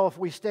 and how, if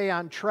we stay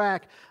on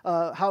track,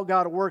 how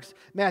God works.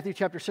 Matthew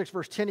chapter 6,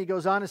 verse 10, He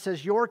goes on and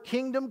says, "Your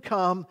kingdom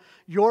come,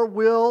 your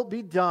will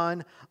be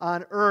done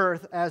on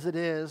earth as it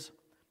is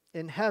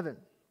in heaven."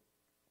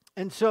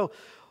 And so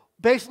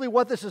basically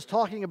what this is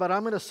talking about,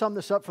 I'm going to sum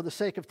this up for the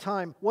sake of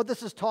time. What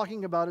this is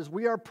talking about is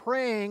we are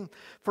praying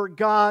for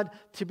God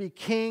to be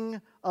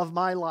king of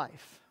my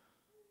life.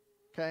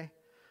 Okay?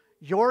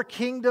 Your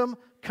kingdom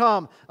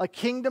come. A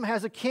kingdom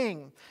has a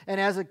king.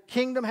 And as a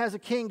kingdom has a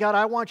king, God,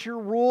 I want your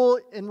rule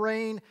and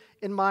reign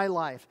in my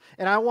life.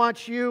 And I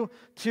want your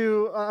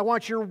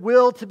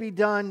will to be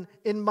done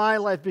in my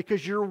life,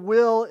 because your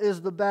will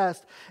is the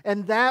best.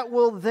 And that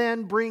will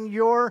then bring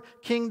your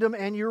kingdom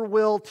and your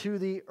will to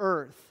the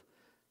earth.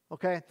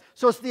 Okay?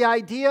 So it's the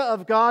idea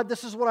of, God,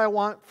 this is what I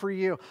want for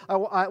you.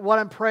 What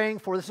I'm praying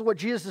for. This is what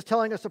Jesus is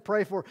telling us to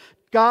pray for.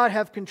 God,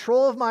 have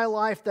control of my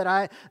life,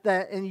 that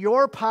in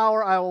your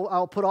power I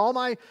will put all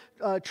my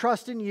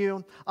trust in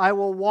you. I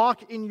will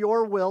walk in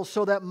your will,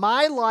 so that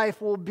my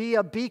life will be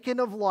a beacon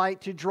of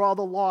light to draw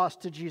the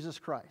lost to Jesus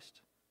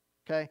Christ.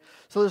 Okay?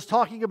 So this is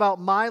talking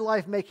about my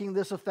life making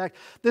this effect.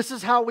 This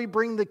is how we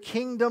bring the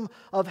kingdom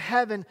of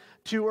heaven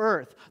to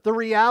earth. The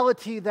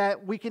reality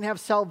that we can have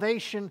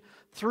salvation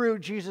through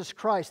Jesus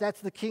Christ.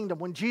 That's the kingdom.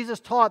 When Jesus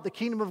taught the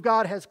kingdom of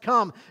God has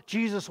come,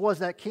 Jesus was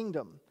that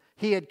kingdom.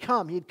 He had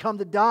come. He had come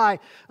to die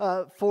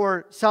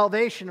for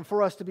salvation and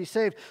for us to be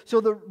saved.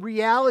 So the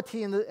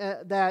reality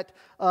that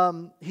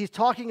He's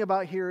talking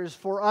about here is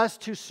for us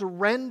to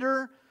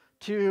surrender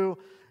to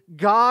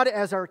God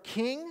as our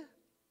king.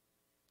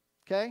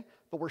 Okay?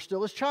 But we're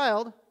still His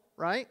child,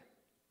 right?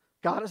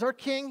 God is our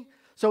king.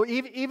 So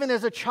even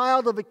as a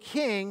child of a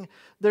king,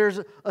 there's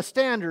a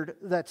standard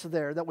that's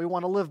there that we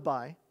want to live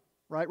by,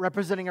 right?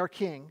 Representing our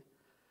king.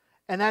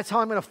 And that's how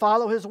I'm going to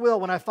follow His will.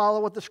 When I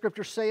follow what the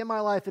Scriptures say in my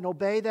life and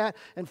obey that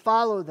and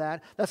follow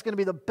that, that's going to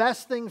be the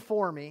best thing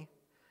for me.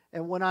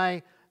 And when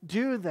I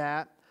do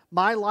that,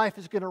 my life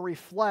is going to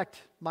reflect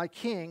my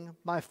King,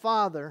 my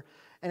Father,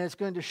 and it's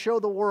going to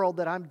show the world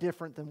that I'm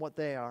different than what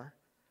they are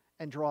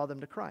and draw them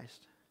to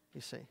Christ,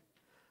 you see.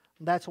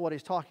 And that's what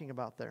He's talking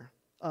about there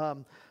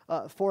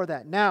for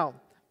that. Now,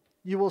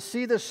 you will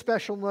see this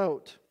special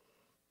note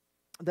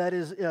that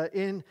is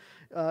in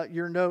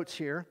your notes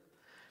here.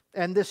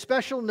 And this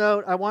special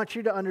note, I want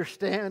you to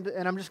understand,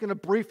 and I'm just going to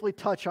briefly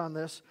touch on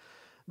this.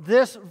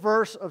 This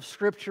verse of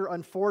Scripture,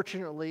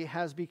 unfortunately,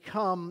 has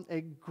become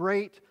a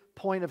great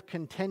point of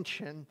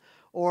contention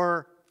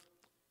or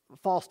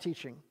false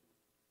teaching.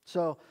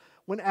 So,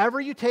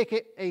 whenever you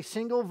take a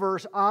single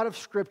verse out of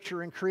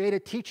Scripture and create a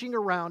teaching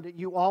around it,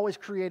 you always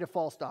create a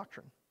false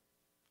doctrine.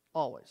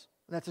 Always.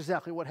 And that's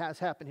exactly what has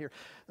happened here.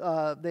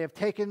 They have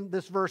taken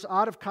this verse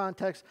out of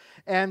context,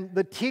 and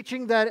the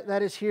teaching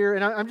that is here,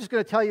 and I'm just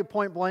going to tell you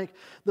point blank,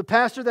 the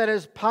pastor that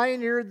has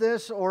pioneered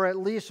this, or at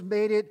least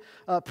made it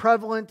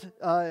prevalent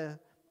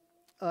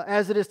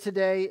as it is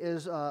today,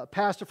 is a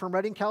pastor from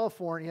Redding,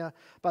 California,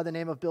 by the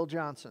name of Bill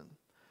Johnson.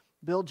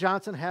 Bill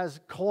Johnson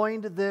has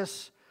coined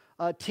this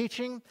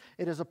teaching.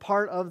 It is a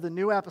part of the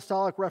New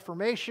Apostolic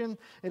Reformation.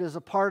 It is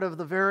a part of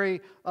the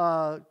very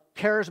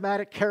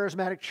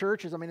charismatic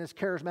churches. I mean, it's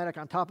charismatic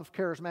on top of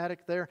charismatic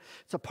there.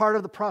 It's a part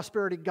of the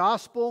prosperity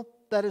gospel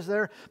that is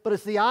there. But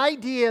it's the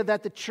idea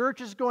that the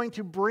church is going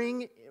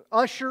to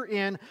usher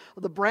in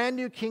the brand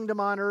new kingdom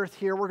on earth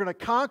here. We're going to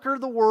conquer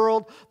the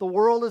world. The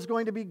world is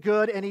going to be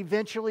good, and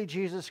eventually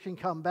Jesus can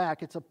come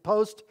back. It's a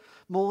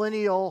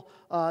post-millennial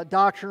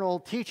doctrinal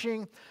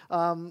teaching,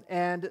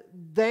 and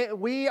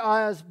we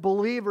as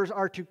believers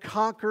are to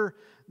conquer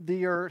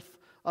the earth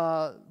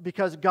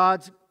because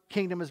God's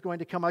kingdom is going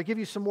to come. I'll give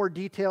you some more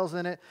details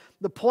in it.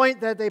 The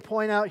point that they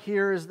point out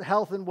here is the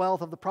health and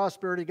wealth of the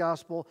prosperity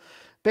gospel.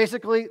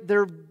 Basically,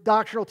 their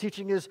doctrinal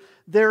teaching is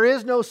there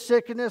is no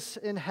sickness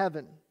in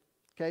heaven.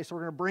 Okay, so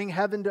we're going to bring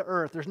heaven to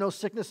earth. There's no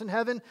sickness in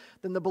heaven,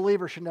 then the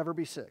believer should never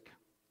be sick.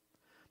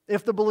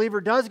 If the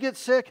believer does get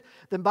sick,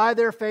 then by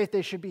their faith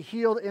they should be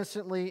healed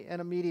instantly and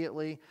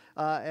immediately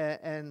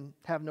and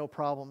have no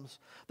problems.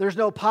 There's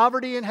no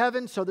poverty in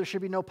heaven, so there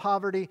should be no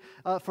poverty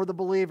for the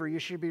believer. You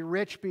should be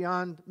rich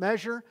beyond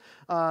measure.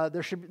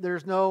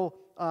 There's no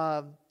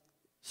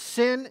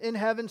sin in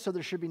heaven, so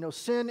there should be no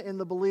sin in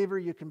the believer.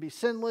 You can be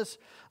sinless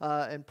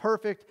and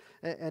perfect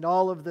and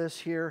all of this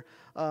here.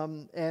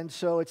 And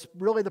so it's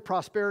really the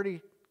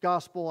prosperity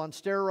gospel on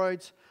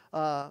steroids,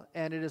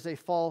 and it is a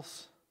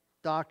false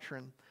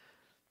doctrine.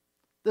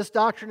 This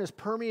doctrine is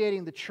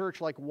permeating the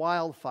church like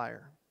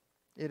wildfire.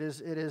 It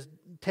is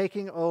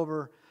taking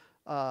over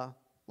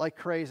like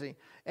crazy.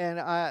 And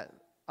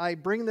I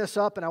bring this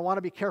up, and I want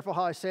to be careful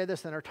how I say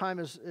this, and our time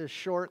is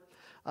short.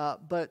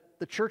 But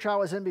the church I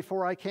was in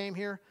before I came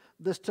here,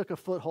 this took a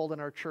foothold in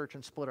our church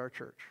and split our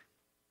church.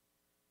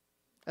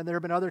 And there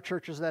have been other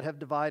churches that have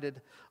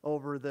divided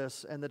over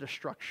this and the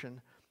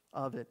destruction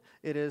of it.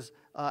 It is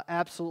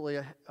absolutely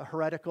a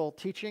heretical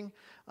teaching,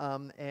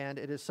 and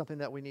it is something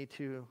that we need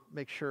to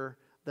make sure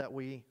that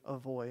we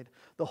avoid.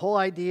 The whole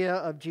idea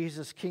of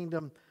Jesus'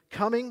 kingdom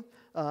coming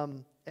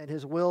and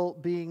His will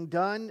being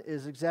done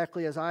is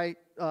exactly as I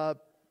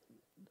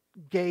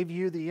gave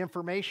you the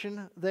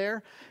information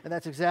there, and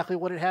that's exactly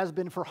what it has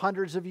been for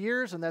hundreds of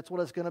years, and that's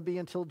what it's going to be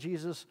until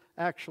Jesus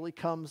actually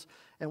comes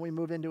and we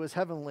move into His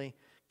heavenly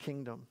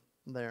kingdom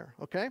there,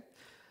 okay?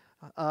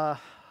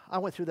 I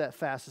went through that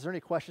fast. Is there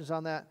any questions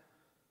on that?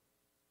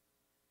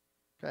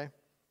 Okay.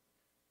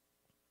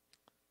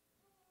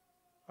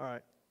 All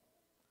right.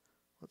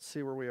 Let's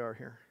see where we are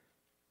here.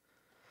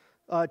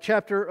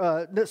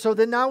 So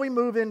then now we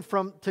move in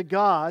to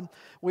God.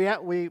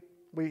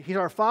 He's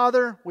our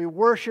Father. We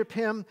worship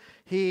Him.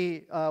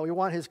 We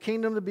want His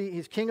kingdom to be,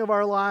 He's King of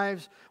our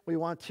lives. We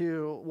want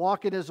to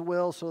walk in His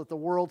will so that the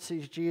world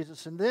sees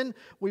Jesus. And then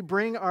we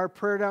bring our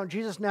prayer down.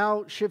 Jesus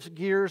now shifts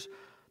gears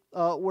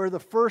where the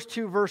first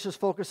two verses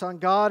focus on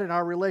God and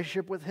our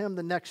relationship with Him.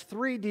 The next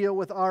three deal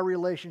with our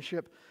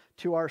relationship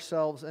to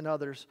ourselves and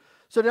others.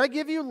 So did I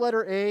give you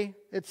letter A?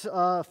 It's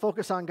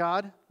focus on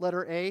God,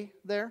 letter A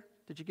there.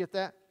 Did you get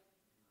that?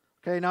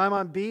 Okay, now I'm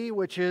on B,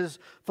 which is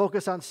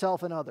focus on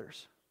self and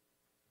others.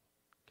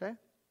 Okay?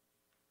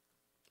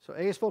 So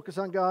A is focus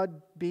on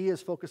God, B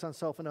is focus on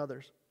self and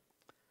others.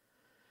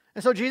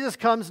 And so Jesus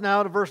comes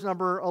now to verse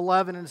number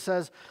 11 and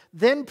says,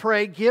 "Then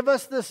pray, give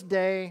us this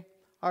day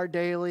our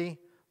daily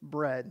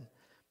bread."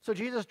 So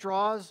Jesus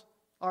draws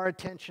our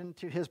attention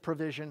to His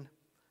provision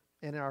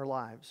in our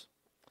lives.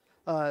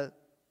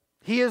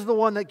 He is the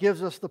one that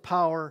gives us the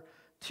power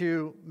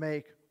to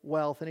make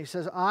wealth. And He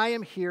says, I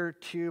am here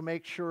to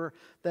make sure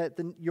that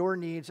your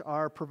needs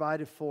are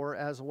provided for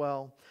as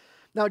well.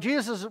 Now,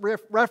 Jesus is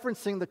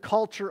referencing the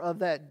culture of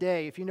that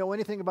day. If you know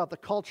anything about the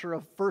culture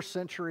of first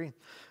century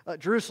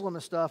Jerusalem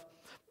and stuff,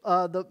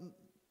 the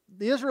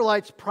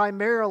Israelites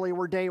primarily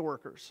were day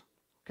workers.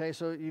 Okay,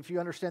 so if you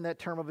understand that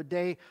term of a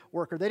day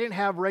worker, they didn't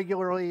have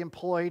regularly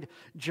employed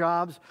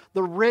jobs.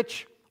 The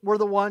rich were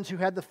the ones who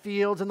had the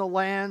fields and the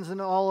lands and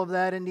all of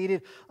that and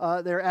needed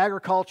their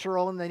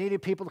agricultural, and they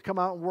needed people to come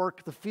out and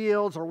work the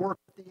fields or work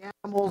with the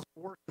animals,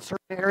 work in certain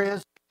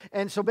areas.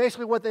 And so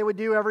basically what they would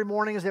do every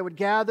morning is they would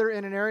gather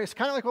in an area. It's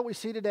kind of like what we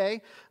see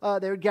today.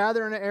 They would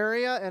gather in an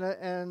area,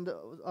 and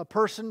a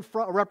person,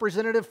 a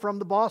representative from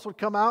the boss would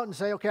come out and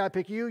say, okay, I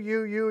pick you,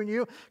 and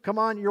you. Come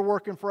on, you're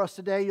working for us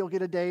today. You'll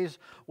get a day's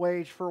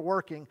wage for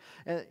working.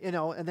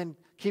 And then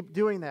keep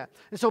doing that.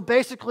 And so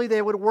basically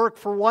they would work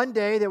for one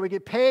day. They would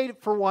get paid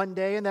for one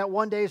day, and that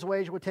one day's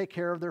wage would take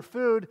care of their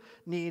food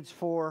needs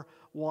for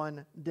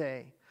one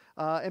day.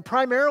 And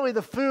primarily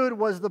the food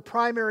was the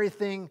primary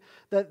thing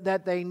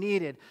that they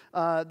needed.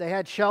 They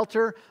had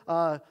shelter.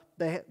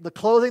 The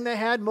clothing they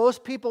had,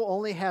 most people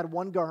only had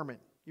one garment.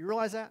 You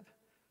realize that?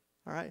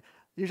 All right.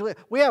 Usually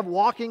we have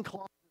walk-in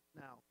closets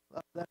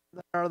now that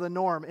are the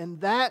norm. In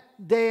that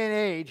day and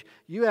age,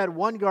 you had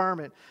one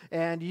garment,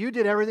 and you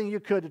did everything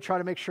you could to try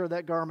to make sure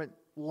that garment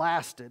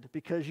lasted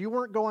because you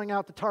weren't going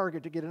out to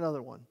Target to get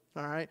another one.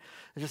 All right.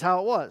 It's just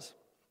how it was.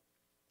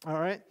 All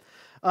right.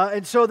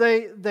 And so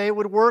they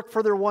would work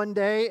for their one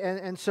day.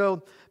 And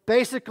so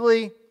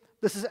basically,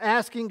 this is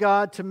asking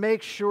God to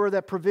make sure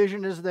that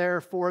provision is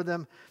there for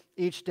them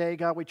each day.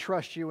 God, we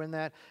trust you in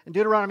that. And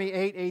Deuteronomy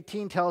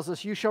 8:18 tells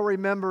us, you shall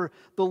remember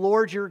the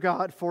Lord your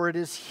God, for it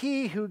is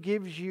He who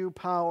gives you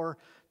power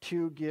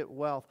to get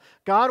wealth.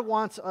 God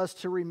wants us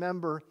to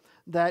remember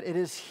that it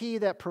is He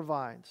that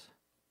provides.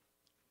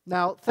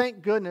 Now,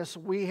 thank goodness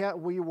we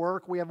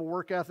work, we have a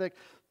work ethic,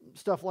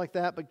 stuff like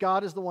that, but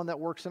God is the one that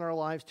works in our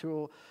lives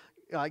to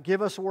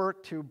give us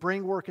work, to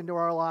bring work into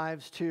our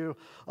lives, to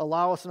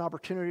allow us an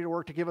opportunity to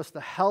work, to give us the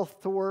health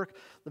to work.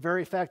 The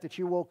very fact that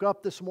you woke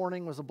up this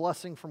morning was a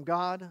blessing from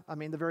God. I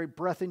mean, the very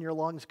breath in your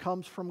lungs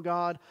comes from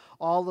God.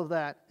 All of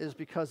that is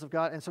because of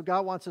God. And so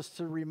God wants us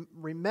to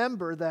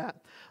remember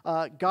that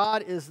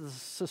God is the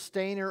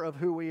sustainer of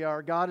who we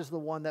are. God is the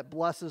one that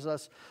blesses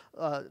us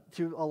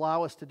to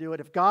allow us to do it.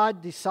 If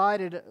God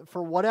decided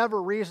for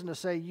whatever reason to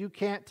say you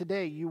can't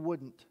today, you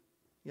wouldn't.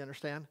 You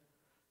understand?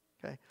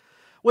 Okay.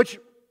 Which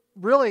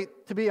really,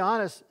 to be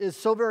honest, is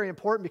so very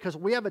important because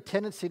we have a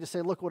tendency to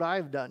say, look what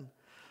I've done.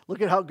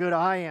 Look at how good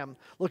I am.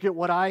 Look at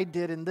what I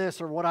did in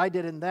this or what I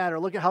did in that, or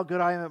look at how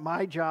good I am at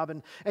my job.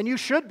 And you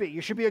should be.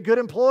 You should be a good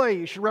employee.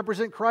 You should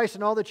represent Christ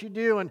in all that you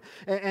do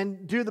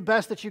and do the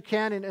best that you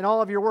can in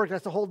all of your work.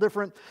 That's a whole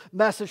different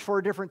message for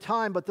a different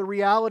time. But the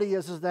reality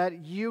is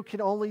that you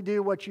can only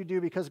do what you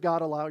do because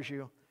God allows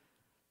you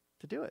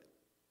to do it.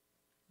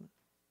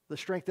 The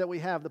strength that we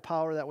have, the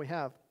power that we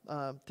have.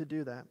 to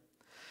do that.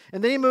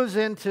 And then he moves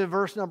into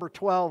verse number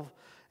 12,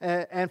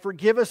 and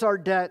forgive us our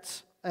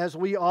debts as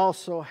we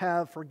also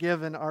have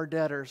forgiven our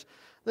debtors.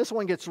 This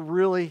one gets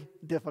really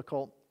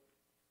difficult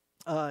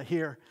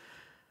here.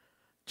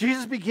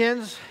 Jesus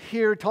begins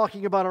here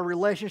talking about a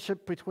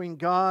relationship between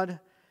God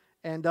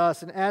and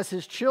us. And as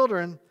His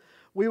children,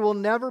 we will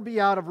never be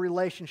out of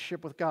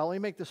relationship with God. Let me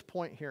make this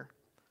point here.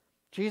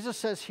 Jesus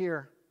says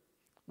here,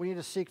 we need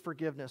to seek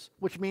forgiveness,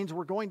 which means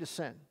we're going to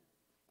sin.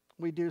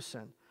 We do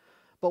sin.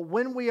 But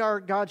when we are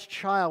God's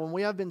child, when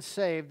we have been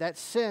saved, that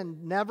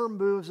sin never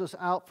moves us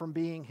out from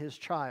being His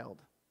child.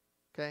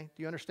 Okay?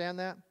 Do you understand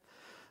that?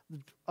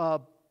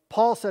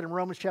 Paul said in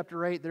Romans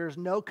chapter 8, there is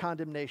no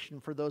condemnation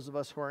for those of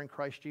us who are in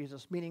Christ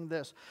Jesus, meaning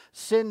this: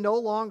 sin no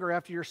longer,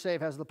 after you're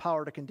saved, has the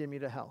power to condemn you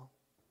to hell.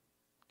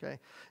 Okay?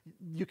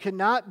 You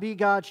cannot be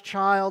God's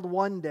child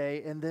one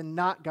day and then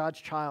not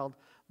God's child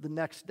the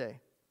next day.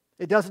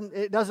 It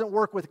doesn't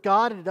work with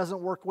God, and it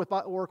doesn't work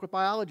with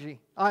biology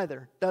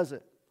either, does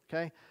it?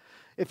 Okay?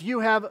 If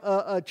you have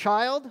a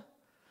child,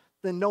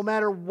 then no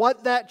matter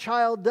what that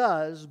child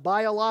does,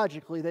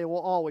 biologically, they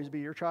will always be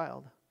your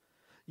child.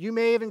 You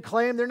may even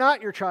claim they're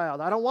not your child.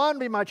 I don't want to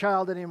be my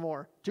child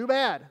anymore. Too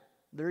bad.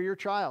 They're your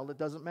child. It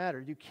doesn't matter.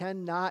 You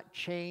cannot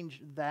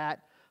change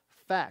that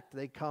fact.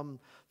 They come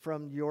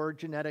from your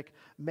genetic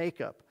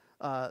makeup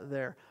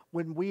there.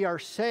 When we are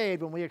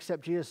saved, when we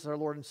accept Jesus as our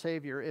Lord and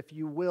Savior, if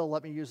you will,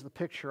 let me use the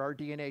picture, our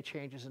DNA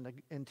changes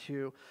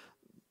into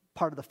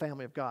part of the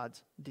family of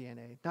God's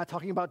DNA. Not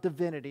talking about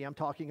divinity. I'm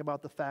talking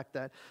about the fact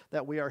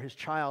that we are His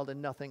child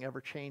and nothing ever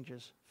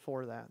changes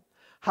for that.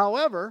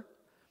 However,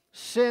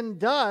 sin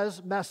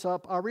does mess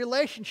up our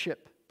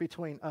relationship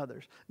between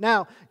others.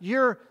 Now,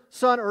 your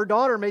son or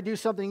daughter may do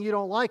something you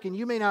don't like, and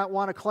you may not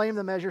want to claim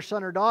them as your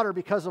son or daughter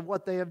because of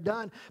what they have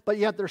done, but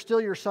yet they're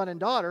still your son and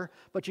daughter,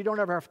 but you don't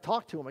ever have to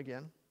talk to them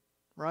again,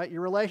 right?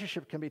 Your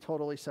relationship can be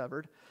totally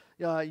severed.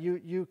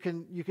 You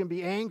can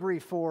be angry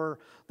for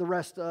the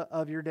rest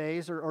of your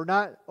days,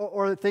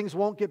 or things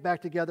won't get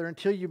back together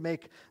until you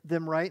make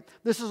them right.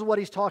 This is what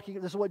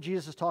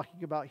Jesus is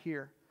talking about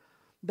here.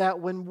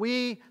 That when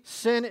we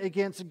sin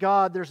against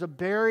God, there's a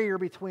barrier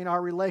between our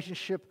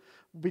relationship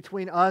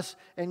between us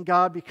and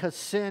God, because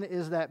sin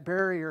is that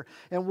barrier.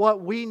 And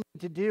what we need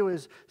to do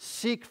is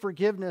seek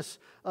forgiveness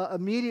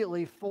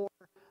immediately for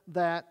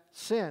that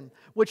sin,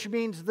 which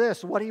means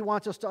this: what he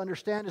wants us to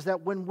understand is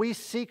that when we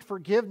seek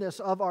forgiveness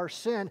of our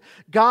sin,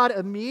 God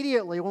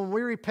immediately, when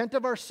we repent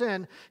of our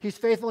sin, He's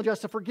faithful and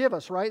just to forgive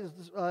us, right?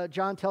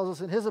 John tells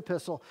us in his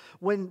epistle,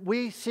 when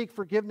we seek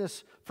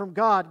forgiveness from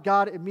God,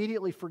 God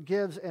immediately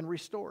forgives and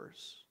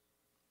restores.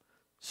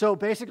 So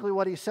basically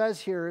what he says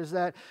here is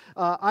that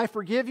I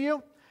forgive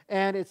you,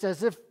 and it's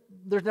as if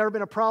there's never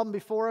been a problem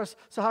before us,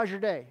 so how's your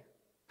day?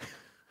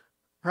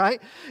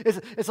 Right?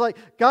 It's like,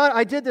 God,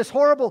 I did this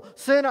horrible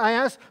sin. I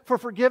asked for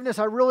forgiveness.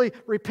 I really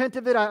repent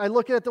of it. I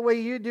look at it the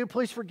way you do.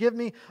 Please forgive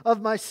me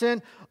of my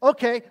sin.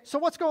 Okay, so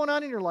what's going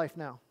on in your life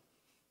now?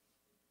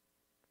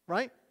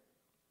 Right?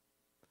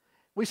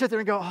 We sit there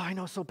and go, oh, I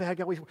know, it's so bad,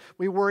 God.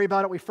 We worry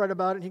about it. We fret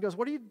about it. And He goes,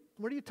 what are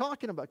you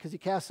talking about? Because He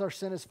casts our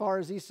sin as far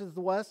as east as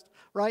the west,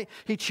 right?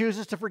 He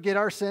chooses to forget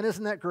our sin.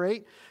 Isn't that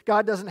great?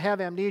 God doesn't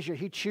have amnesia.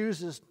 He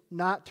chooses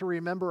not to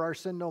remember our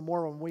sin no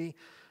more when we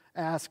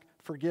ask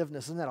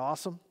forgiveness. Isn't that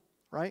awesome?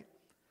 Right?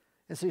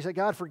 And so you say,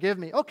 God, forgive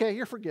me. Okay,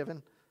 you're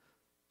forgiven.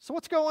 So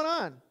what's going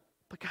on?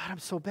 But God, I'm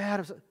so bad.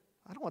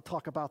 I don't want to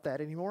talk about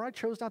that anymore. I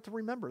chose not to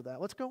remember that.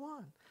 Let's go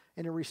on.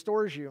 And it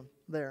restores you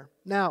there.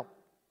 Now,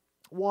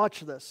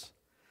 watch this.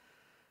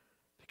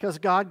 Because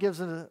God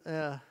gives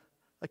a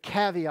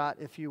caveat,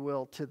 if you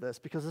will, to this.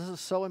 Because this is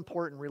so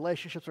important.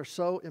 Relationships are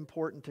so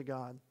important to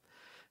God.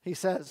 He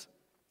says,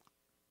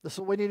 this is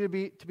what we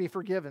need to be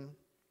forgiven.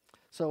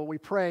 So we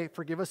pray,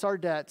 forgive us our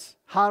debts.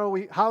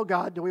 How,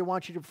 God, do we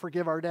want you to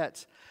forgive our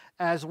debts?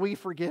 As we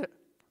forgive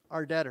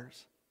our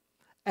debtors.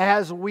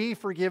 As we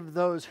forgive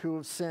those who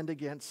have sinned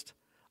against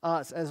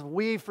us. As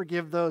we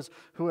forgive those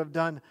who have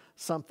done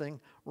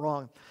something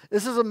wrong.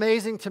 This is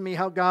amazing to me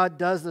how God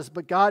does this,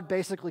 but God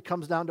basically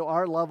comes down to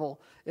our level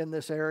in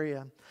this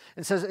area.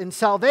 And says, in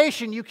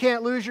salvation, you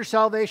can't lose your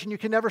salvation. You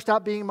can never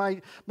stop being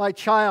my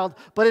child.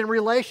 But in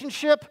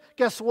relationship,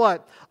 guess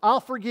what? I'll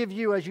forgive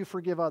you as you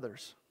forgive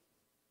others.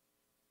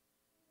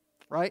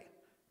 Right?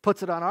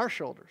 Puts it on our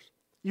shoulders.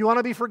 You want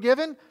to be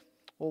forgiven?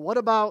 Well, what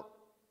about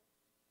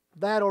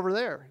that over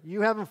there?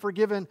 You haven't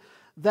forgiven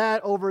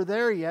that over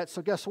there yet,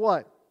 so guess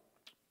what?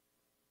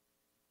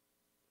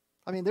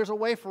 I mean, there's a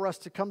way for us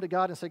to come to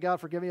God and say,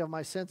 God, forgive me of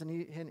my sins.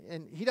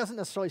 And He doesn't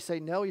necessarily say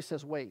no. He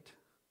says, wait.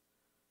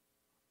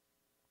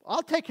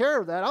 I'll take care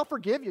of that. I'll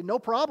forgive you. No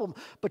problem.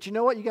 But you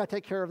know what? You got to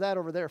take care of that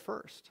over there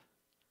first.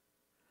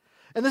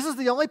 And this is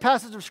the only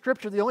passage of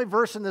Scripture, the only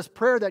verse in this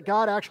prayer that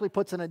God actually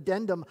puts an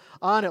addendum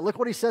on it. Look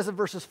what He says in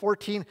verses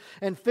 14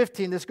 and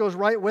 15. This goes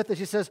right with this.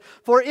 He says,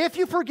 for if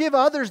you forgive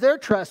others their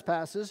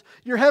trespasses,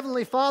 your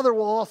heavenly Father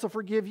will also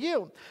forgive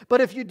you.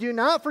 But if you do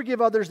not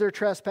forgive others their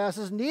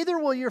trespasses, neither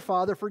will your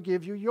Father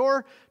forgive you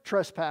your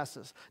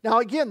trespasses. Now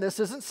again, this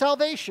isn't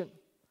salvation.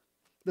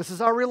 This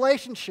is our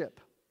relationship.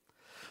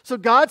 So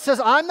God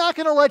says, I'm not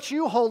going to let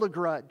you hold a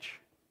grudge.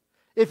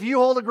 If you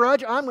hold a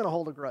grudge, I'm going to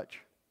hold a grudge.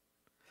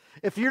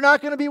 If you're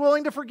not going to be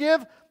willing to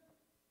forgive,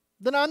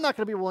 then I'm not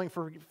going to be willing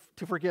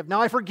to forgive.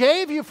 Now, I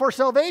forgave you for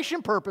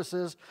salvation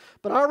purposes,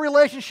 but our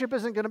relationship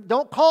isn't going to...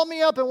 Don't call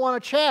me up and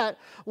want to chat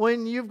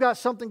when you've got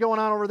something going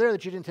on over there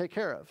that you didn't take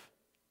care of,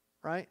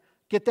 right?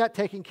 Get that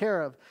taken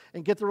care of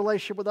and get the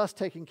relationship with us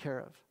taken care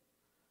of.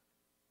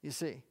 You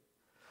see,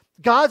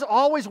 God's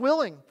always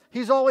willing.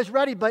 He's always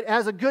ready, but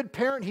as a good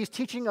parent, He's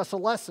teaching us a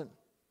lesson,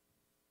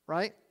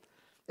 right?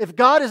 If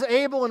God is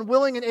able and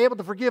willing and able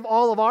to forgive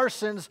all of our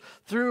sins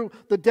through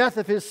the death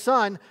of His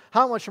Son,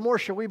 how much more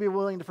should we be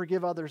willing to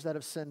forgive others that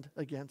have sinned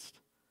against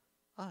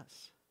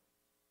us?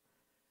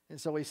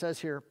 And so He says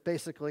here,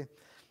 basically,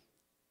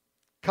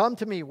 come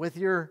to me with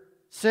your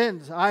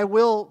sins. I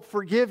will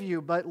forgive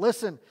you. But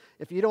listen,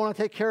 if you don't want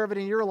to take care of it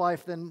in your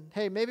life, then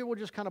hey, maybe we'll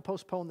just kind of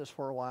postpone this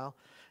for a while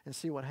and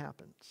see what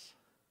happens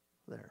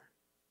there.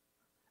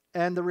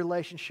 And the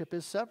relationship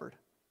is severed.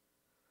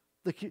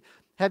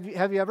 Have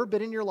you ever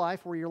been in your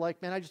life where you're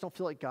like, man, I just don't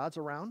feel like God's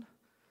around?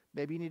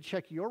 Maybe you need to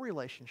check your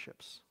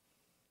relationships,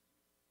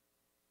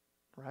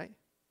 right?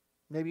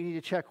 Maybe you need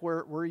to check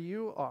where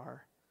you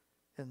are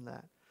in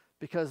that.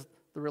 Because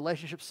the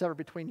relationship's severed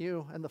between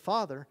you and the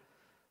Father.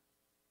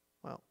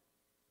 Well,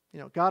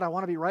 God, I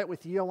want to be right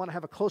with you. I want to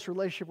have a close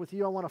relationship with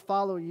you. I want to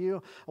follow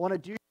you. I want to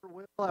do your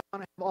will. I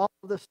want to have all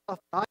of this stuff.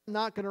 I'm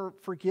not going to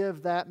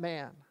forgive that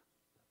man.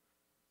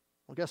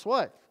 Well, guess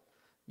what?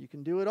 You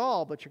can do it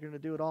all, but you're going to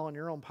do it all in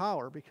your own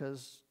power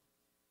because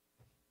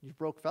you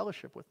broke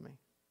fellowship with me.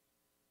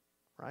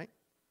 Right?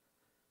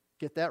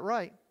 Get that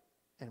right,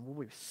 and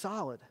we'll be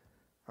solid.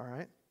 All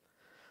right?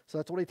 So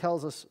that's what he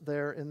tells us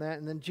there in that.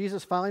 And then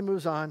Jesus finally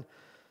moves on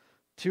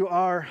to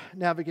our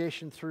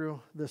navigation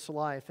through this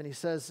life. And he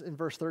says in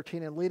verse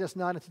 13, and lead us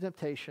not into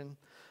temptation,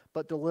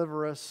 but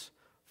deliver us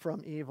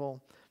from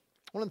evil.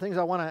 One of the things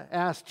I want to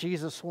ask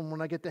Jesus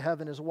when I get to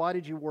heaven is, why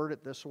did you word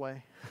it this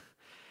way?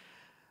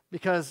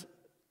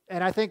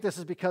 And I think this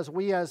is because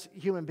we as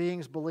human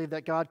beings believe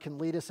that God can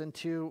lead us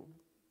into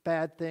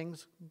bad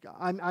things.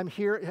 I'm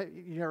here,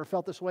 you ever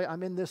felt this way?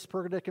 I'm in this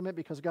predicament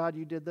because God,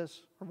 you did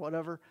this, or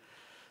whatever.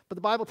 But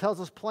the Bible tells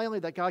us plainly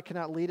that God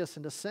cannot lead us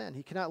into sin.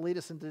 He cannot lead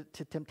us into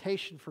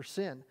temptation for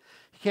sin.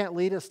 He can't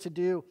lead us to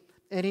do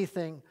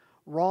anything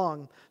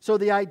wrong. So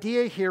the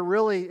idea here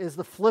really is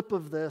the flip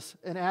of this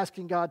and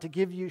asking God to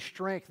give you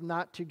strength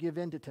not to give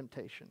in to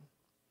temptation.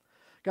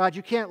 God,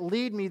 you can't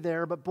lead me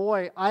there, but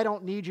boy, I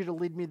don't need you to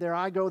lead me there.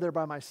 I go there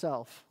by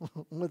myself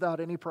without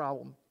any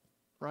problem,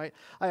 right?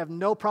 I have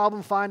no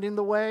problem finding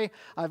the way.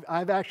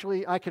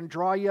 I can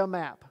draw you a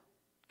map,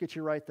 get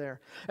you right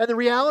there. And the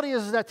reality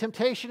is that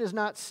temptation is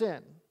not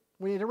sin.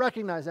 We need to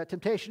recognize that.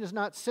 Temptation is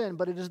not sin,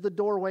 but it is the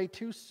doorway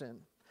to sin.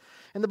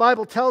 And the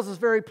Bible tells us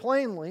very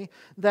plainly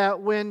that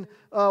when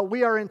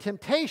we are in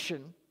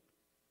temptation,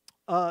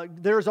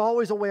 there's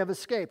always a way of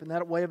escape, and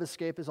that way of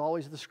escape is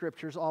always the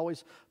Scriptures,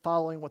 always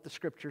following what the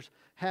Scriptures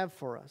have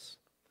for us.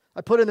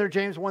 I put in there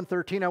James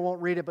 1:13. I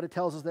won't read it, but it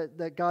tells us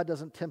that God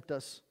doesn't tempt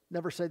us.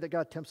 Never say that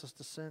God tempts us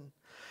to sin.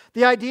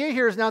 The idea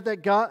here is not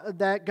that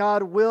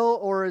God will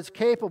or is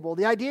capable.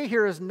 The idea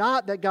here is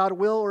not that God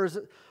will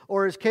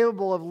or is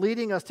capable of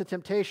leading us to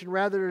temptation.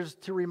 Rather, it is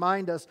to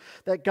remind us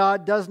that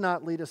God does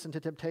not lead us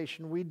into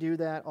temptation. We do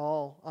that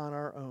all on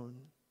our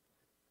own.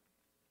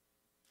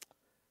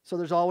 So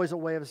there's always a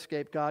way of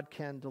escape. God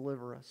can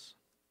deliver us.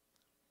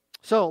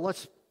 So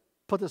let's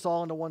put this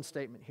all into one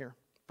statement here.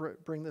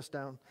 Bring this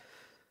down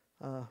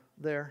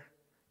there,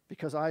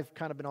 because I've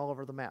kind of been all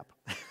over the map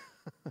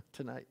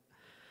tonight.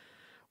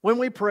 When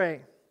we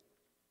pray,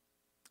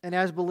 and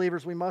as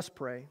believers we must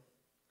pray,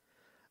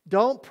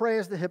 don't pray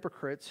as the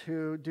hypocrites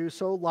who do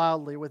so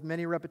loudly with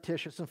many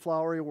repetitions and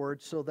flowery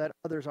words so that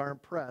others are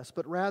impressed,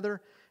 but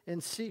rather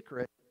in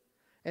secret,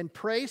 and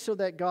pray so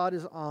that God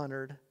is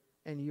honored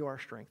and you are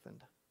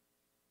strengthened.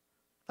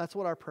 That's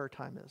what our prayer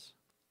time is.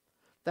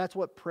 That's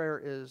what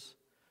prayer is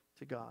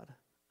to God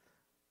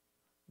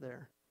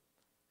there.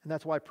 And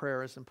that's why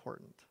prayer is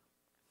important.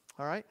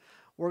 All right?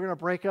 We're going to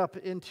break up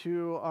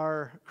into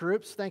our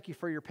groups. Thank you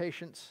for your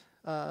patience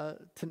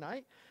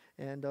tonight.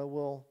 And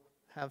we'll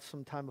have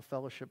some time of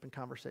fellowship and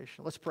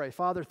conversation. Let's pray.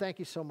 Father, thank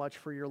you so much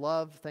for your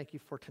love. Thank you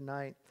for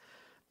tonight.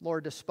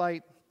 Lord,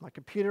 despite my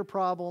computer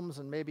problems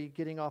and maybe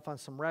getting off on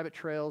some rabbit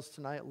trails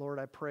tonight, Lord,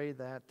 I pray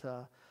that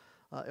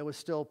it was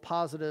still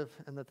positive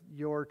and that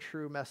your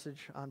true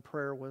message on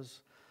prayer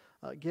was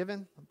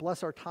given.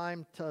 Bless our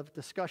time of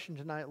discussion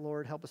tonight,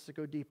 Lord. Help us to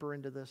go deeper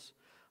into this.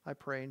 I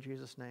pray in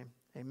Jesus' name.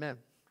 Amen.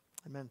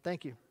 Amen.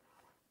 Thank you.